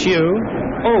 Yes, you.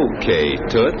 Okay,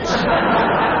 Toots.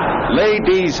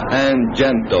 Ladies and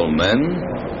gentlemen,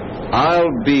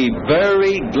 I'll be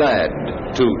very glad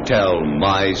to tell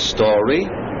my story.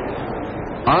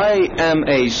 I am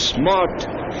a smart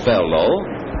fellow,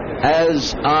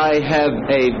 as I have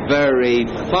a very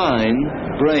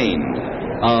fine brain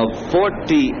of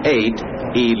 48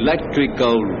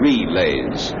 electrical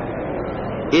relays.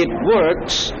 It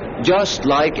works just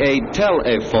like a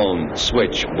telephone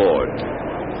switchboard.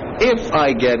 If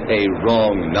I get a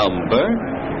wrong number,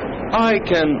 I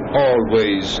can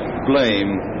always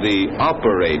blame the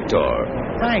operator.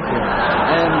 Thank you.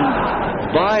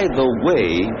 And by the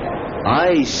way,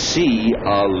 I see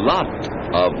a lot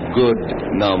of good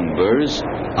numbers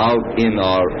out in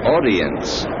our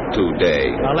audience today.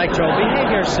 Electro,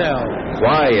 behave yourself.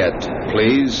 Quiet,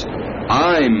 please.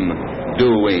 I'm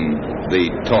doing the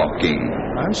talking.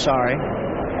 I'm sorry.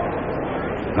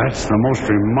 That's the most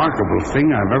remarkable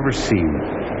thing I've ever seen.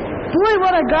 Boy,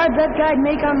 what a guard that guy'd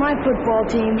make on my football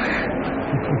team.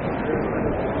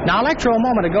 Now, Electro, a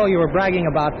moment ago you were bragging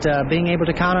about being able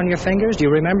to count on your fingers. Do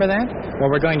you remember that? Well,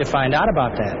 we're going to find out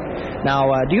about that.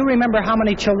 Now, do you remember how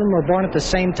many children were born at the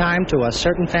same time to a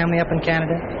certain family up in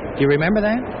Canada? Do you remember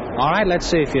that? All right, let's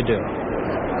see if you do.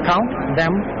 Count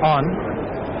them on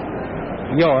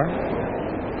your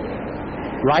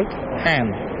right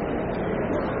hand.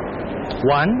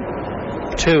 1,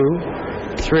 2,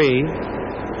 3,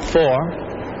 4,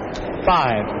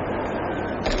 5.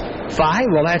 5?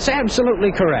 Well, that's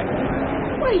absolutely correct.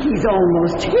 Why, he's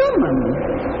almost human.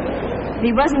 If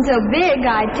he wasn't so big,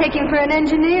 I'd take him for an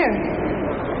engineer.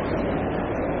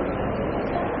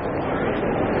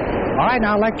 All right,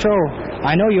 now, Electro,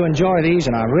 I know you enjoy these,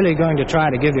 and I'm really going to try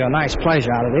to give you a nice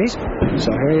pleasure out of these.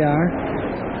 So here you are.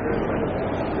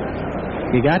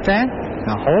 You got that?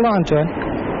 Now hold on to it.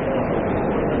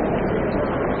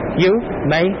 You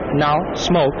may now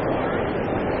smoke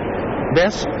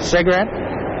this cigarette.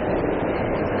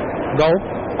 Go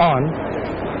on.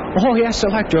 Oh, yes,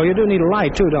 Electro, you do need a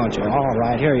light, too, don't you? All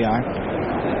right, here you are.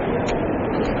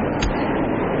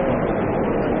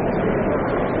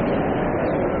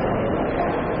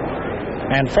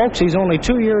 And, folks, he's only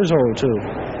 2 years old, too.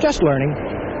 Just learning.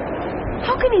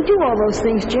 How can he do all those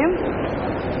things, Jim?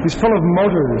 He's full of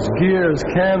motors, gears,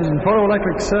 cams, and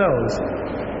photoelectric cells.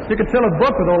 You could fill a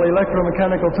book with all the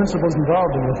electromechanical principles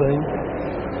involved in the thing.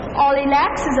 All he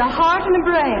lacks is a heart and a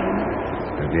brain.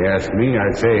 If you ask me,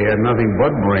 I'd say he had nothing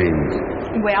but brains.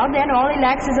 Well, then all he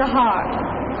lacks is a heart.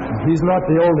 He's not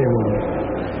the only one.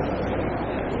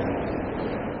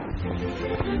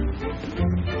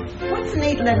 What's an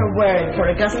 8-letter word for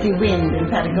a gusty wind in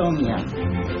Patagonia?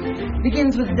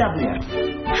 Begins with W.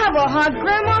 Have a heart,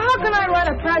 Grandma. How can I write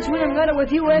a prize-winning letter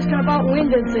with you asking about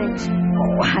wind and things?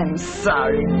 Oh, I'm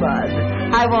sorry, Bud.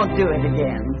 I won't do it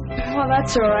again. Well,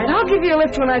 that's all right. I'll give you a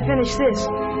lift when I finish this.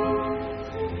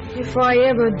 If I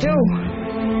ever do.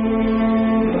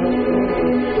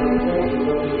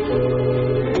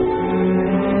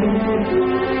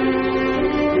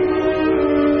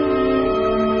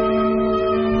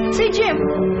 Say, Jim,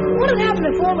 what would happen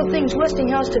if all the things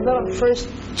Westinghouse developed first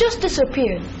just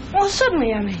disappeared? Well,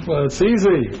 suddenly, I mean. Well, it's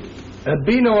easy. There'd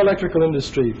be no electrical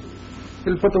industry.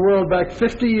 It'll put the world back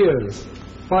 50 years.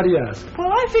 Why do you ask?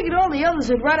 Well, I figured all the others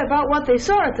would write about what they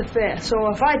saw at the fair. So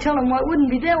if I tell them what wouldn't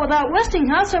be there without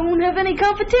Westinghouse, I won't have any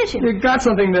competition. You got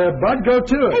something there, Bud. Go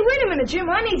to it. Hey, wait a minute, Jim.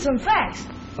 I need some facts.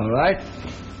 All right.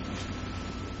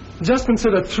 Just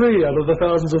consider 3 out of the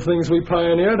thousands of things we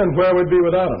pioneered and where we'd be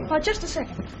without them. Oh, just a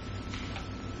second.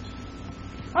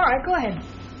 All right, go ahead.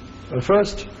 Well,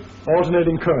 first,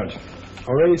 alternating current,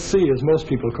 or AC as most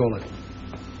people call it.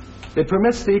 It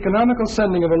permits the economical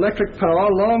sending of electric power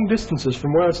long distances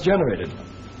from where it's generated.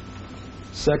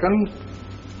 Second,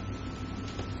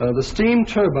 the steam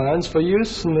turbines for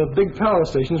use in the big power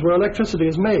stations where electricity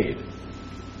is made.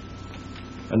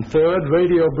 And third,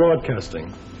 radio broadcasting.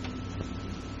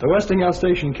 The Westinghouse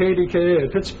station KDKA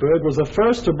at Pittsburgh was the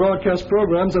first to broadcast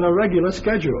programs on a regular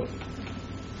schedule.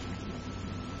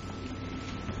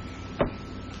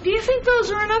 Do you think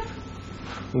those are enough?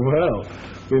 Well,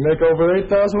 we make over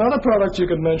 8,000 other products you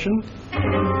could mention.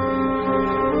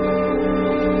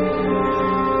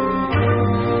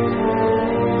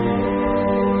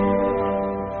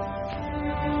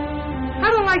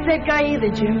 I don't like that guy either,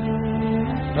 Jim.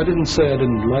 I didn't say I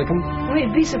didn't like him. Well,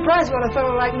 you'd be surprised when a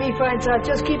fellow like me finds out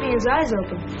just keeping his eyes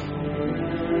open.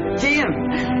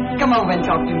 Jim, come over and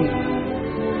talk to me.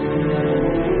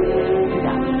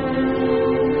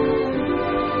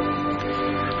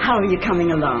 How are you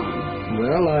coming along?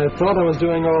 Well, I thought I was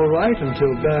doing all right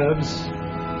until Babs,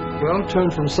 well,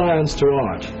 turned from science to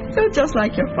art. You're just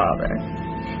like your father.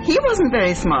 He wasn't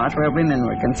very smart where women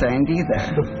were concerned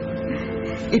either.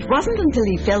 It wasn't until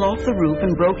he fell off the roof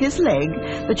and broke his leg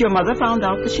that your mother found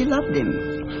out that she loved him.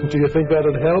 Do you think that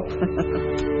would help?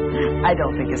 I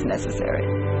don't think it's necessary.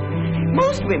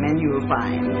 Most women, you'll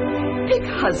find, pick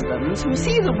husbands who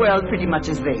see the world pretty much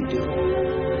as they do,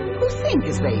 who think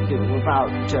as they do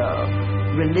about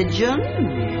religion,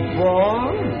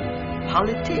 war,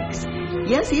 politics,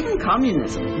 yes, even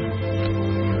communism.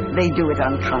 They do it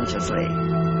unconsciously.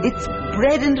 It's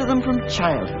bred into them from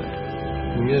childhood.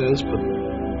 Yes, but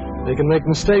they can make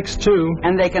mistakes, too.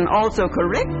 And they can also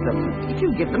correct them if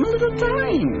you give them a little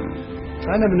time.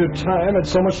 I never knew time had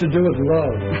so much to do with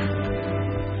love.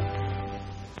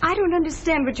 I don't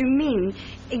understand what you mean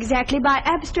exactly by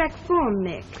abstract form,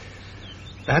 Mick.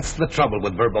 That's the trouble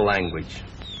with verbal language.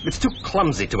 It's too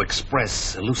clumsy to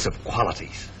express elusive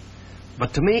qualities.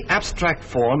 But to me, abstract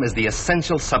form is the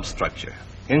essential substructure.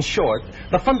 In short,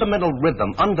 the fundamental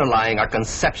rhythm underlying our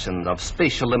conception of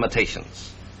spatial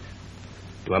limitations.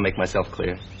 Do I make myself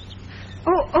clear?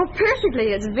 Oh,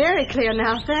 perfectly. It's very clear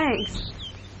now, thanks.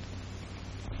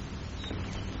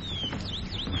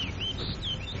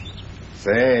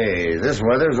 Say, this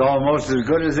weather's almost as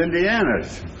good as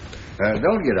Indiana's.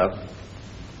 Don't get up.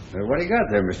 What do you got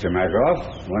there, Mr.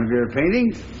 Macaroff? One of your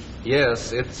paintings?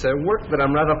 Yes, it's a work that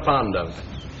I'm rather fond of.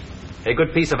 A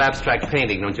good piece of abstract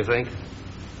painting, don't you think?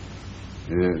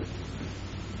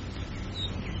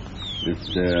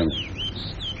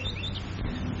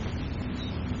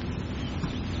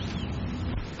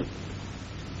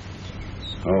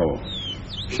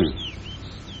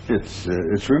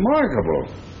 It's remarkable.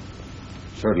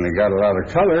 Certainly got a lot of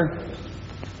color.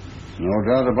 No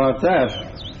doubt about that.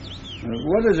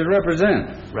 What does it represent?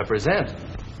 Represent?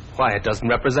 Why, it doesn't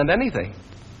represent anything.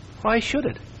 Why should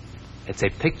it? It's a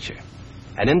picture,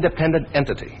 an independent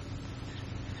entity.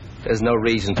 There's no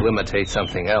reason to imitate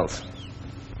something else.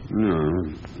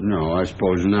 No, I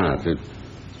suppose not.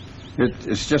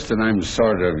 It's just that I'm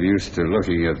sort of used to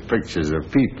looking at pictures of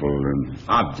people and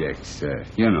objects,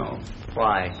 you know.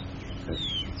 Why?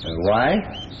 Why?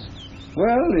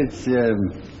 Well, it's,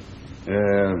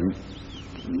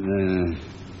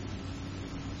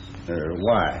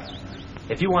 why?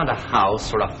 If you want a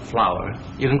house or a flower,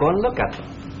 you can go and look at them.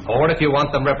 Or if you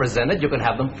want them represented, you can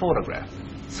have them photographed.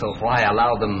 So why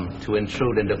allow them to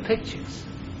intrude into pictures?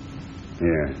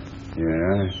 Yeah,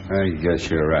 I guess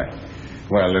you're right.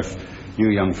 Well, if you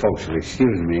young folks will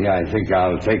excuse me, I think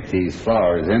I'll take these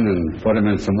flowers in and put them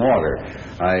in some water.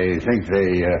 I think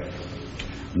they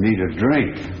need a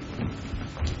drink.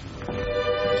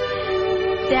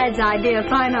 Dad's idea of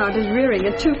fine art is rearing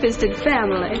a two-fisted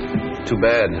family. Too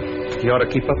bad. He ought to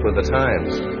keep up with the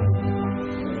times.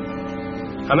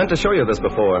 I meant to show you this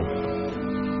before.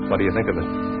 What do you think of it?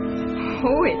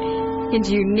 Oh, it's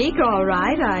unique, all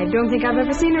right. I don't think I've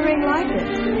ever seen a ring like it.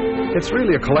 It's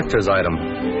really a collector's item,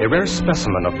 a rare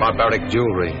specimen of barbaric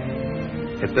jewelry.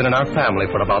 It's been in our family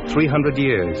for about 300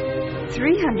 years.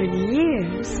 300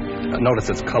 years? Notice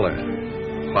its color.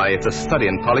 Why, it's a study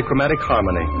in polychromatic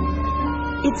harmony.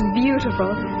 It's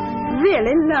beautiful.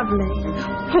 Really lovely.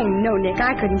 Oh, no, Nick,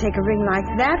 I couldn't take a ring like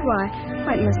that. Why,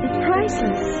 it must be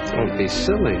priceless. Don't be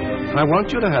silly. I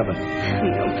want you to have it.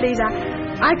 No, please,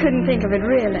 I couldn't think of it,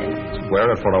 really. Wear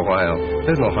it for a while.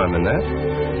 There's no harm in that.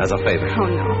 As a favor. Oh,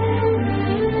 no.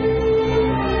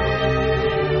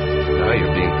 Now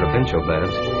you're being provincial,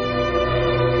 Babs.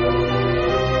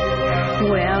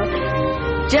 Well,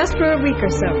 just for a week or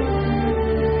so.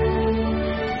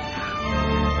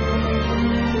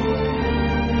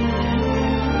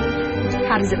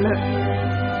 How does it look?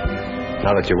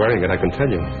 Now that you're wearing it, I can tell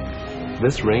you.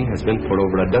 This ring has been for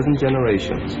over a dozen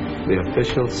generations. The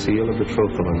official seal of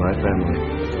betrothal in my family.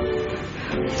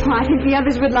 Oh, I think the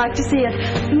others would like to see it.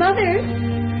 Mother!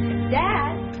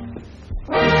 Dad!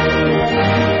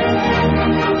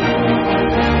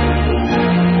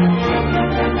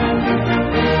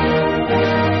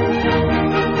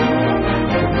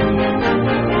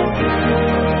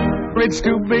 It's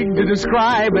too big to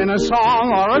describe in a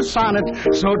song or a sonnet,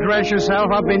 so dress yourself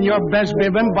up in your best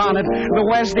bib and bonnet. The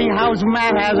Westinghouse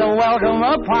mat has a welcome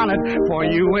upon it for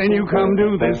you when you come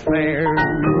to this fair.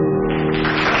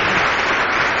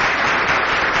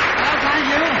 Well,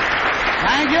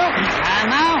 thank you. And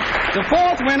now, the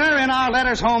fourth winner in our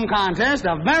Letters Home contest,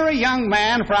 a very young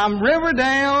man from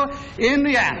Riverdale,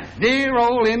 Indiana. Dear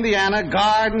old Indiana,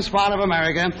 garden spot of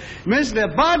America,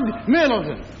 Mr. Bud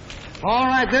Middleton. All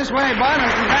right, this way, Bud,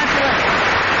 and congratulations.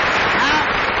 Now,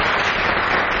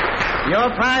 your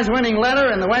prize-winning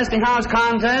letter in the Westinghouse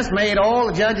contest made all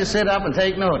the judges sit up and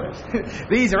take notice.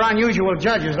 These are unusual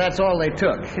judges, that's all they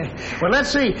took. Well, let's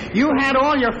see. You had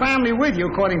all your family with you,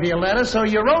 according to your letter, so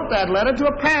you wrote that letter to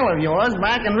a pal of yours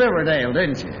back in Riverdale,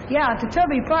 didn't you? Yeah, to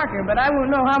Tubby Parker, but I won't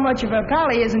know how much of a pal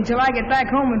he is until I get back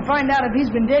home and find out if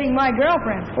he's been dating my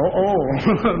girlfriend. Oh,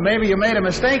 maybe you made a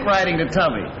mistake writing to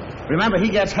Tubby. Remember, he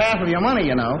gets half of your money,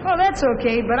 you know. Oh, that's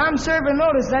okay, but I'm serving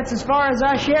notice. That's as far as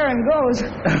our sharing goes.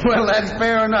 Well, that's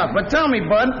fair enough. But tell me,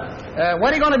 Bud,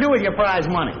 what are you going to do with your prize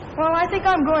money? Well, I think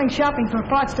I'm going shopping for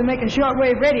parts to make a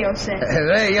shortwave radio set.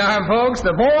 There you are, folks,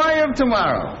 the boy of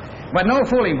tomorrow. But no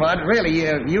fooling, Bud. Really,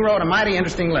 you wrote a mighty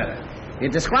interesting letter.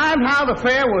 It described how the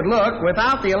fair would look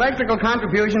without the electrical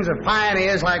contributions of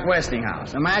pioneers like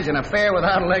Westinghouse. Imagine a fair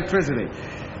without electricity.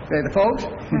 The folks?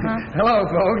 Hello,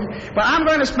 folks. But I'm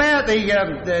going to spare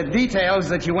the details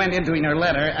that you went into in your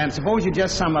letter, and suppose you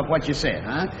just sum up what you said,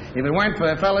 huh? If it weren't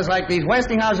for fellas like these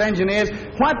Westinghouse engineers,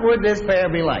 what would this fair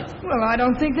be like? Well, I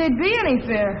don't think there'd be any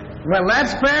fair. Well,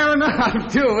 that's fair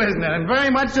enough, too, isn't it? And very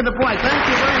much to the point. Thank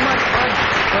you very much, Bud,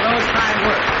 for those kind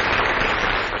words.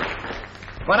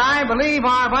 But I believe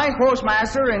our vice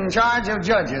postmaster in charge of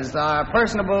judges, our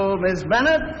personable Miss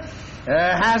Bennett,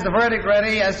 has the verdict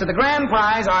ready as to the grand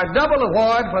prize, our double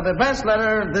award for the best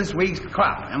letter of this week's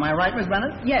crop. Am I right, Miss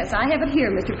Bennett? Yes, I have it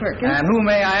here, Mr. Perkins. And who,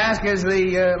 may I ask, is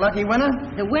the lucky winner?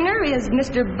 The winner is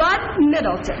Mr. Bud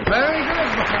Middleton. Very good.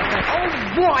 Oh,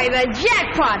 boy, the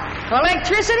jackpot.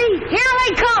 Electricity, here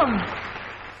they come.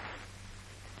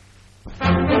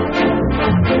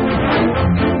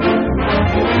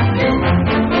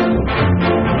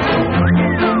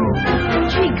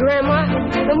 Gee, Grandma,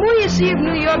 the more you see of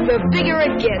New York, the bigger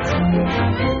it gets.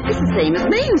 It's the same as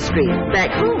Main Street,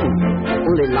 back home,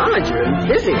 only larger and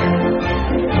busier.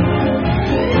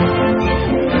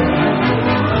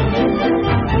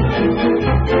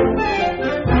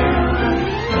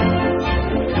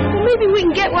 Well, maybe we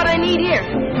can get what I need here.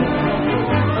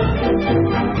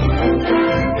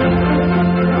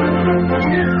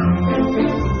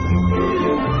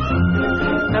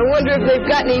 I wonder if they've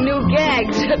got any new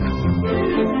gags.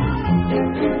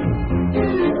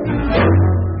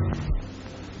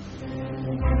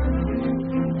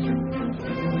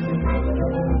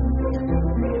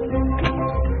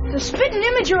 The spitting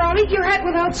imager, I'll eat your hat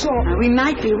without salt. We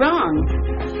might be wrong.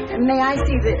 May I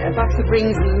see the box of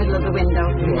rings in the middle of the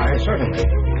window? Why, certainly.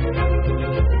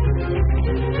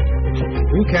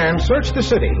 You can search the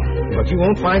city, but you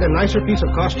won't find a nicer piece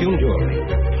of costume jewelry.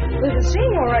 They're the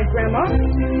same, all right, Grandma.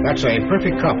 That's a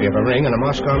perfect copy of a ring in a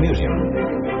Moscow museum.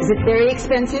 Is it very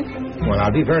expensive? Well,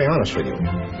 I'll be very honest with you.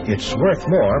 It's worth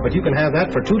more, but you can have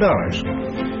that for $2.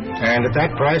 And at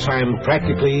that price, I'm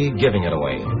practically giving it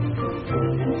away.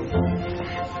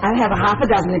 I'll have a half a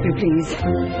dozen, if you please.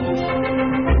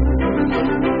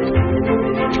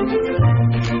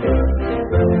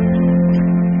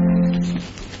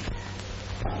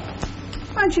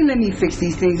 Why don't you let me fix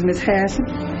these things, Miss Harrison?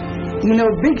 You know,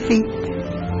 Big Feet,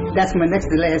 that's my next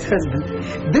to last husband.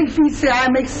 Big Feet say I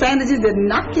make sandwiches that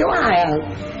knock your eye out.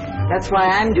 That's why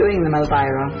I'm doing them,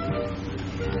 Elvira.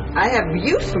 I have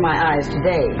use for my eyes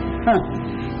today. Huh.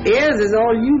 Ears is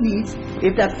all you need.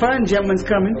 If that foreign gentleman's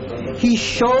coming, he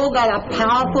sure got a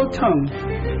powerful tongue.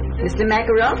 Mr.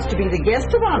 Macarons to be the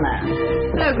guest of honor.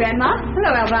 Hello, Grandma.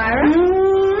 Hello, Elvira.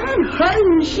 Honey,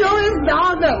 you sure is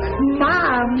dolled up. My.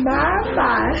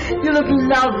 You look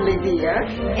lovely, dear.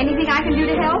 Anything I can do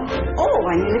to help? Oh,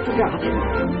 I nearly forgot.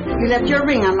 You left your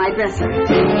ring on my dresser.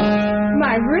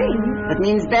 My ring? That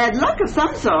means bad luck of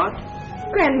some sort.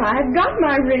 Grandma, I've got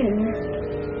my ring.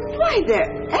 Why,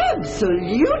 they're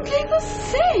absolutely the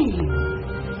same.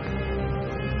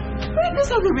 Where did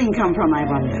this other ring come from, I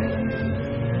wonder?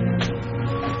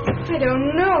 I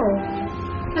don't know.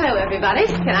 Hello, everybody.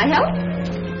 Can I help?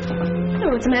 Oh,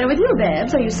 what's the matter with you,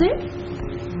 Babs? Are you sick?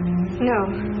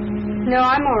 No,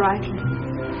 I'm all right.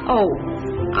 Oh,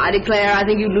 I declare I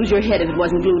think you'd lose your head if it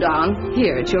wasn't glued on.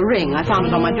 Here, it's your ring. I found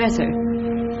it on my dresser.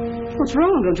 What's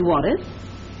wrong? Don't you want it?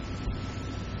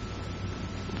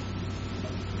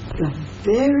 The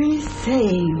very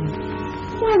same.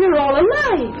 Why, they're all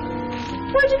alike.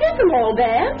 Where'd you get them all,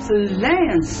 Babs?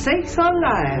 Land sakes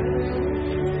alive.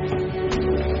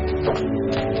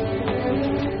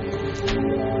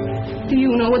 Do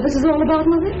you know what this is all about,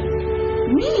 Mother?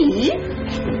 Me?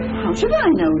 How should I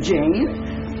know, Jane?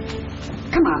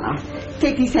 Come on now.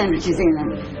 Take these sandwiches in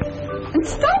and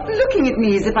stop looking at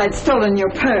me as if I'd stolen your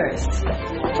purse.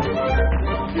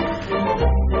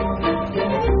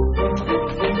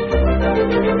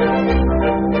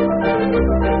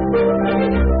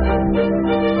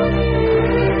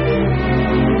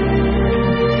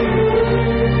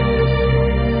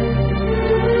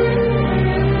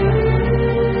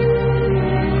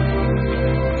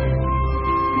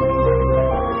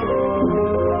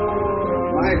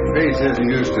 Isn't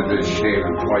used to this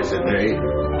shaving twice a day.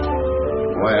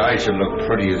 Why I should look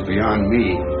pretty is beyond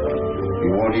me.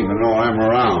 You won't even know I'm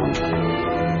around.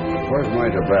 Where's my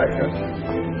tobacco?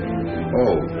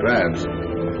 Oh, Babs,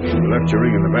 you left your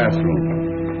ring in the bathroom.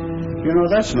 You know,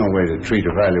 that's no way to treat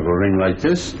a valuable ring like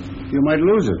this. You might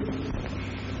lose it.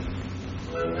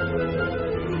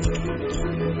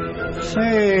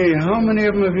 Say, how many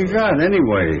of them have you got,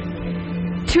 anyway?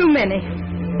 Too many.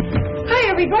 Hi,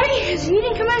 everybody. Has the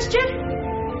eating commenced yet?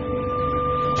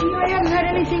 Gee, I haven't had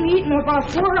anything to eat in about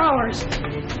 4 hours.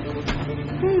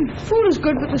 Food is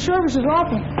good, but the service is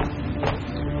awful.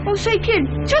 Oh, say, kid,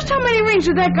 just how many rings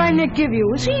did that guy Nick give you?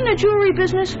 Was he in the jewelry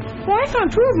business? Well, I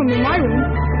found 2 of them in my room.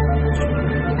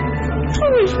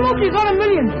 Holy smoke, you got $1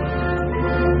 million.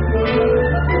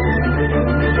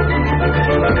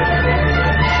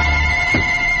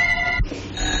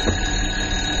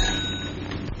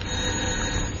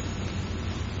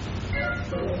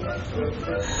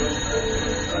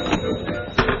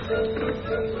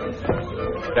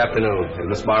 Good afternoon. Is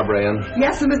Miss Barbara in?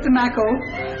 Yes, sir, Mr. Macko.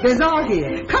 There's all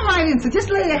here. Come right in, sir. Just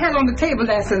lay your head on the table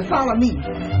there, sir, and follow me.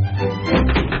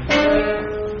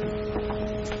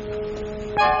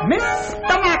 Mr.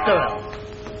 Macko.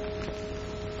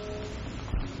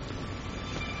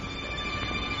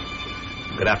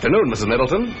 Good afternoon, Mrs.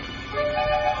 Middleton.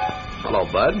 Hello,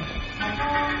 Bud.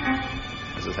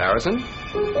 Mrs. Harrison.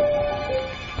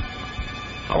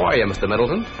 How are you, Mr.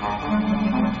 Middleton?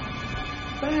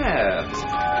 Babs.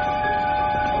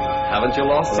 Haven't you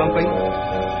lost something?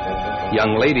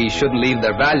 Young ladies shouldn't leave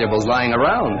their valuables lying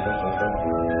around.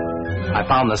 I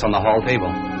found this on the hall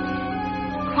table.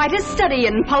 Quite a study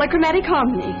in polychromatic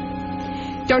harmony.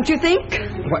 Don't you think?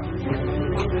 What?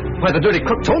 Why, the dirty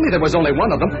cook told me there was only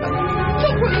one of them.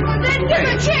 Look, Willie, but then give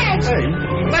her a chance. Hey,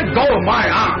 let go of my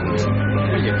arms.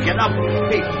 Will you get up?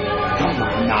 Hey, come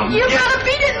on now. You gotta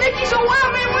beat it, Nick. He's a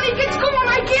wild man. When he gets going,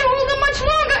 I can't hold him much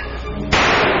longer.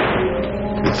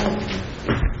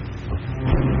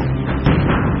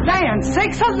 Land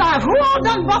sakes alive. Who all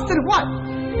done busted what?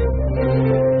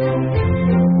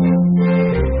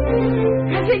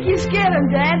 I think you scared him,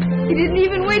 Dad. He didn't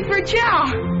even wait for a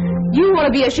chow. You want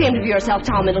to be ashamed of yourself,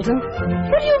 Tom Middleton.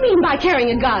 What do you mean by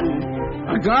carrying a gun?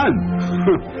 A gun?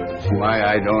 Why,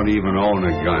 I don't even own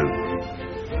a gun.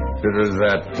 It is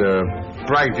that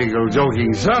practical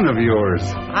joking son of yours.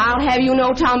 I'll have you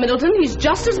know, Tom Middleton, he's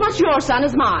just as much your son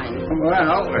as mine.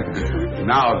 Well,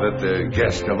 now that the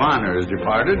guest of honor has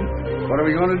departed, what are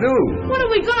we going to do? What are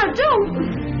we gonna do?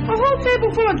 A whole table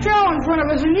full of chow in front of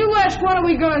us, and you ask what are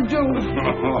we gonna do?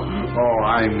 Oh,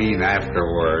 I mean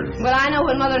afterwards. But I know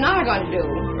what Mother and I are going to do.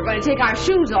 We're going to take our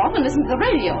shoes off and listen to the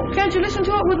radio. Can't you listen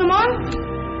to it with them on?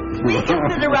 We can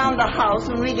sit around the house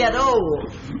when we get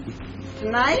old.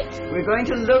 Tonight, we're going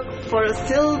to look for a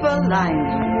silver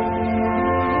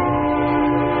lining.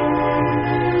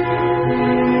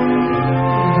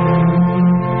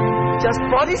 Just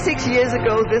 46 years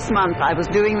ago this month, I was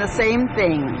doing the same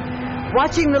thing,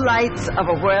 watching the lights of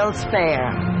a World's Fair.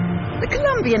 The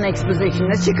Columbian Exposition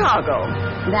at Chicago.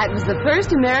 That was the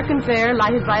first American fair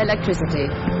lighted by electricity.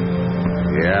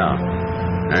 Yeah.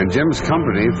 And Jim's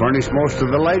company furnished most of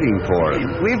the lighting for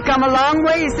it. We've come a long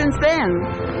way since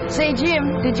then. Say,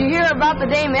 Jim, did you hear about the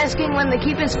dame asking when the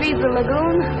keepers feed the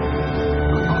lagoon?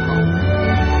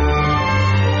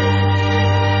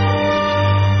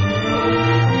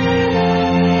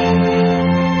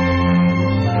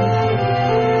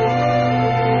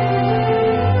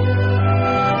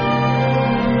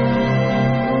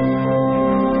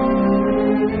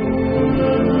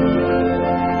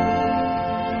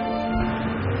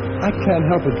 I can't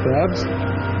help it, Babs.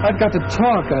 I've got to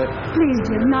talk. Please,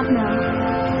 Jim, not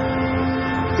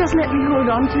now. Just let me hold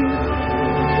on to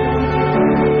you.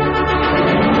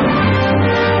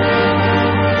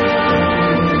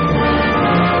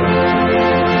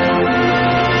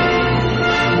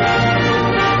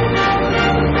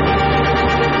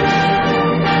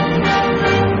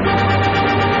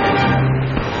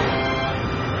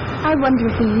 I wonder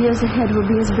if the years ahead will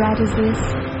be as bright as this.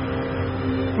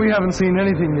 We haven't seen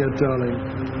anything yet, darling.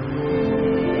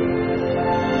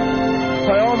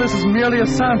 Why, all this is merely a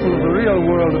sample of the real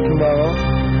world of tomorrow.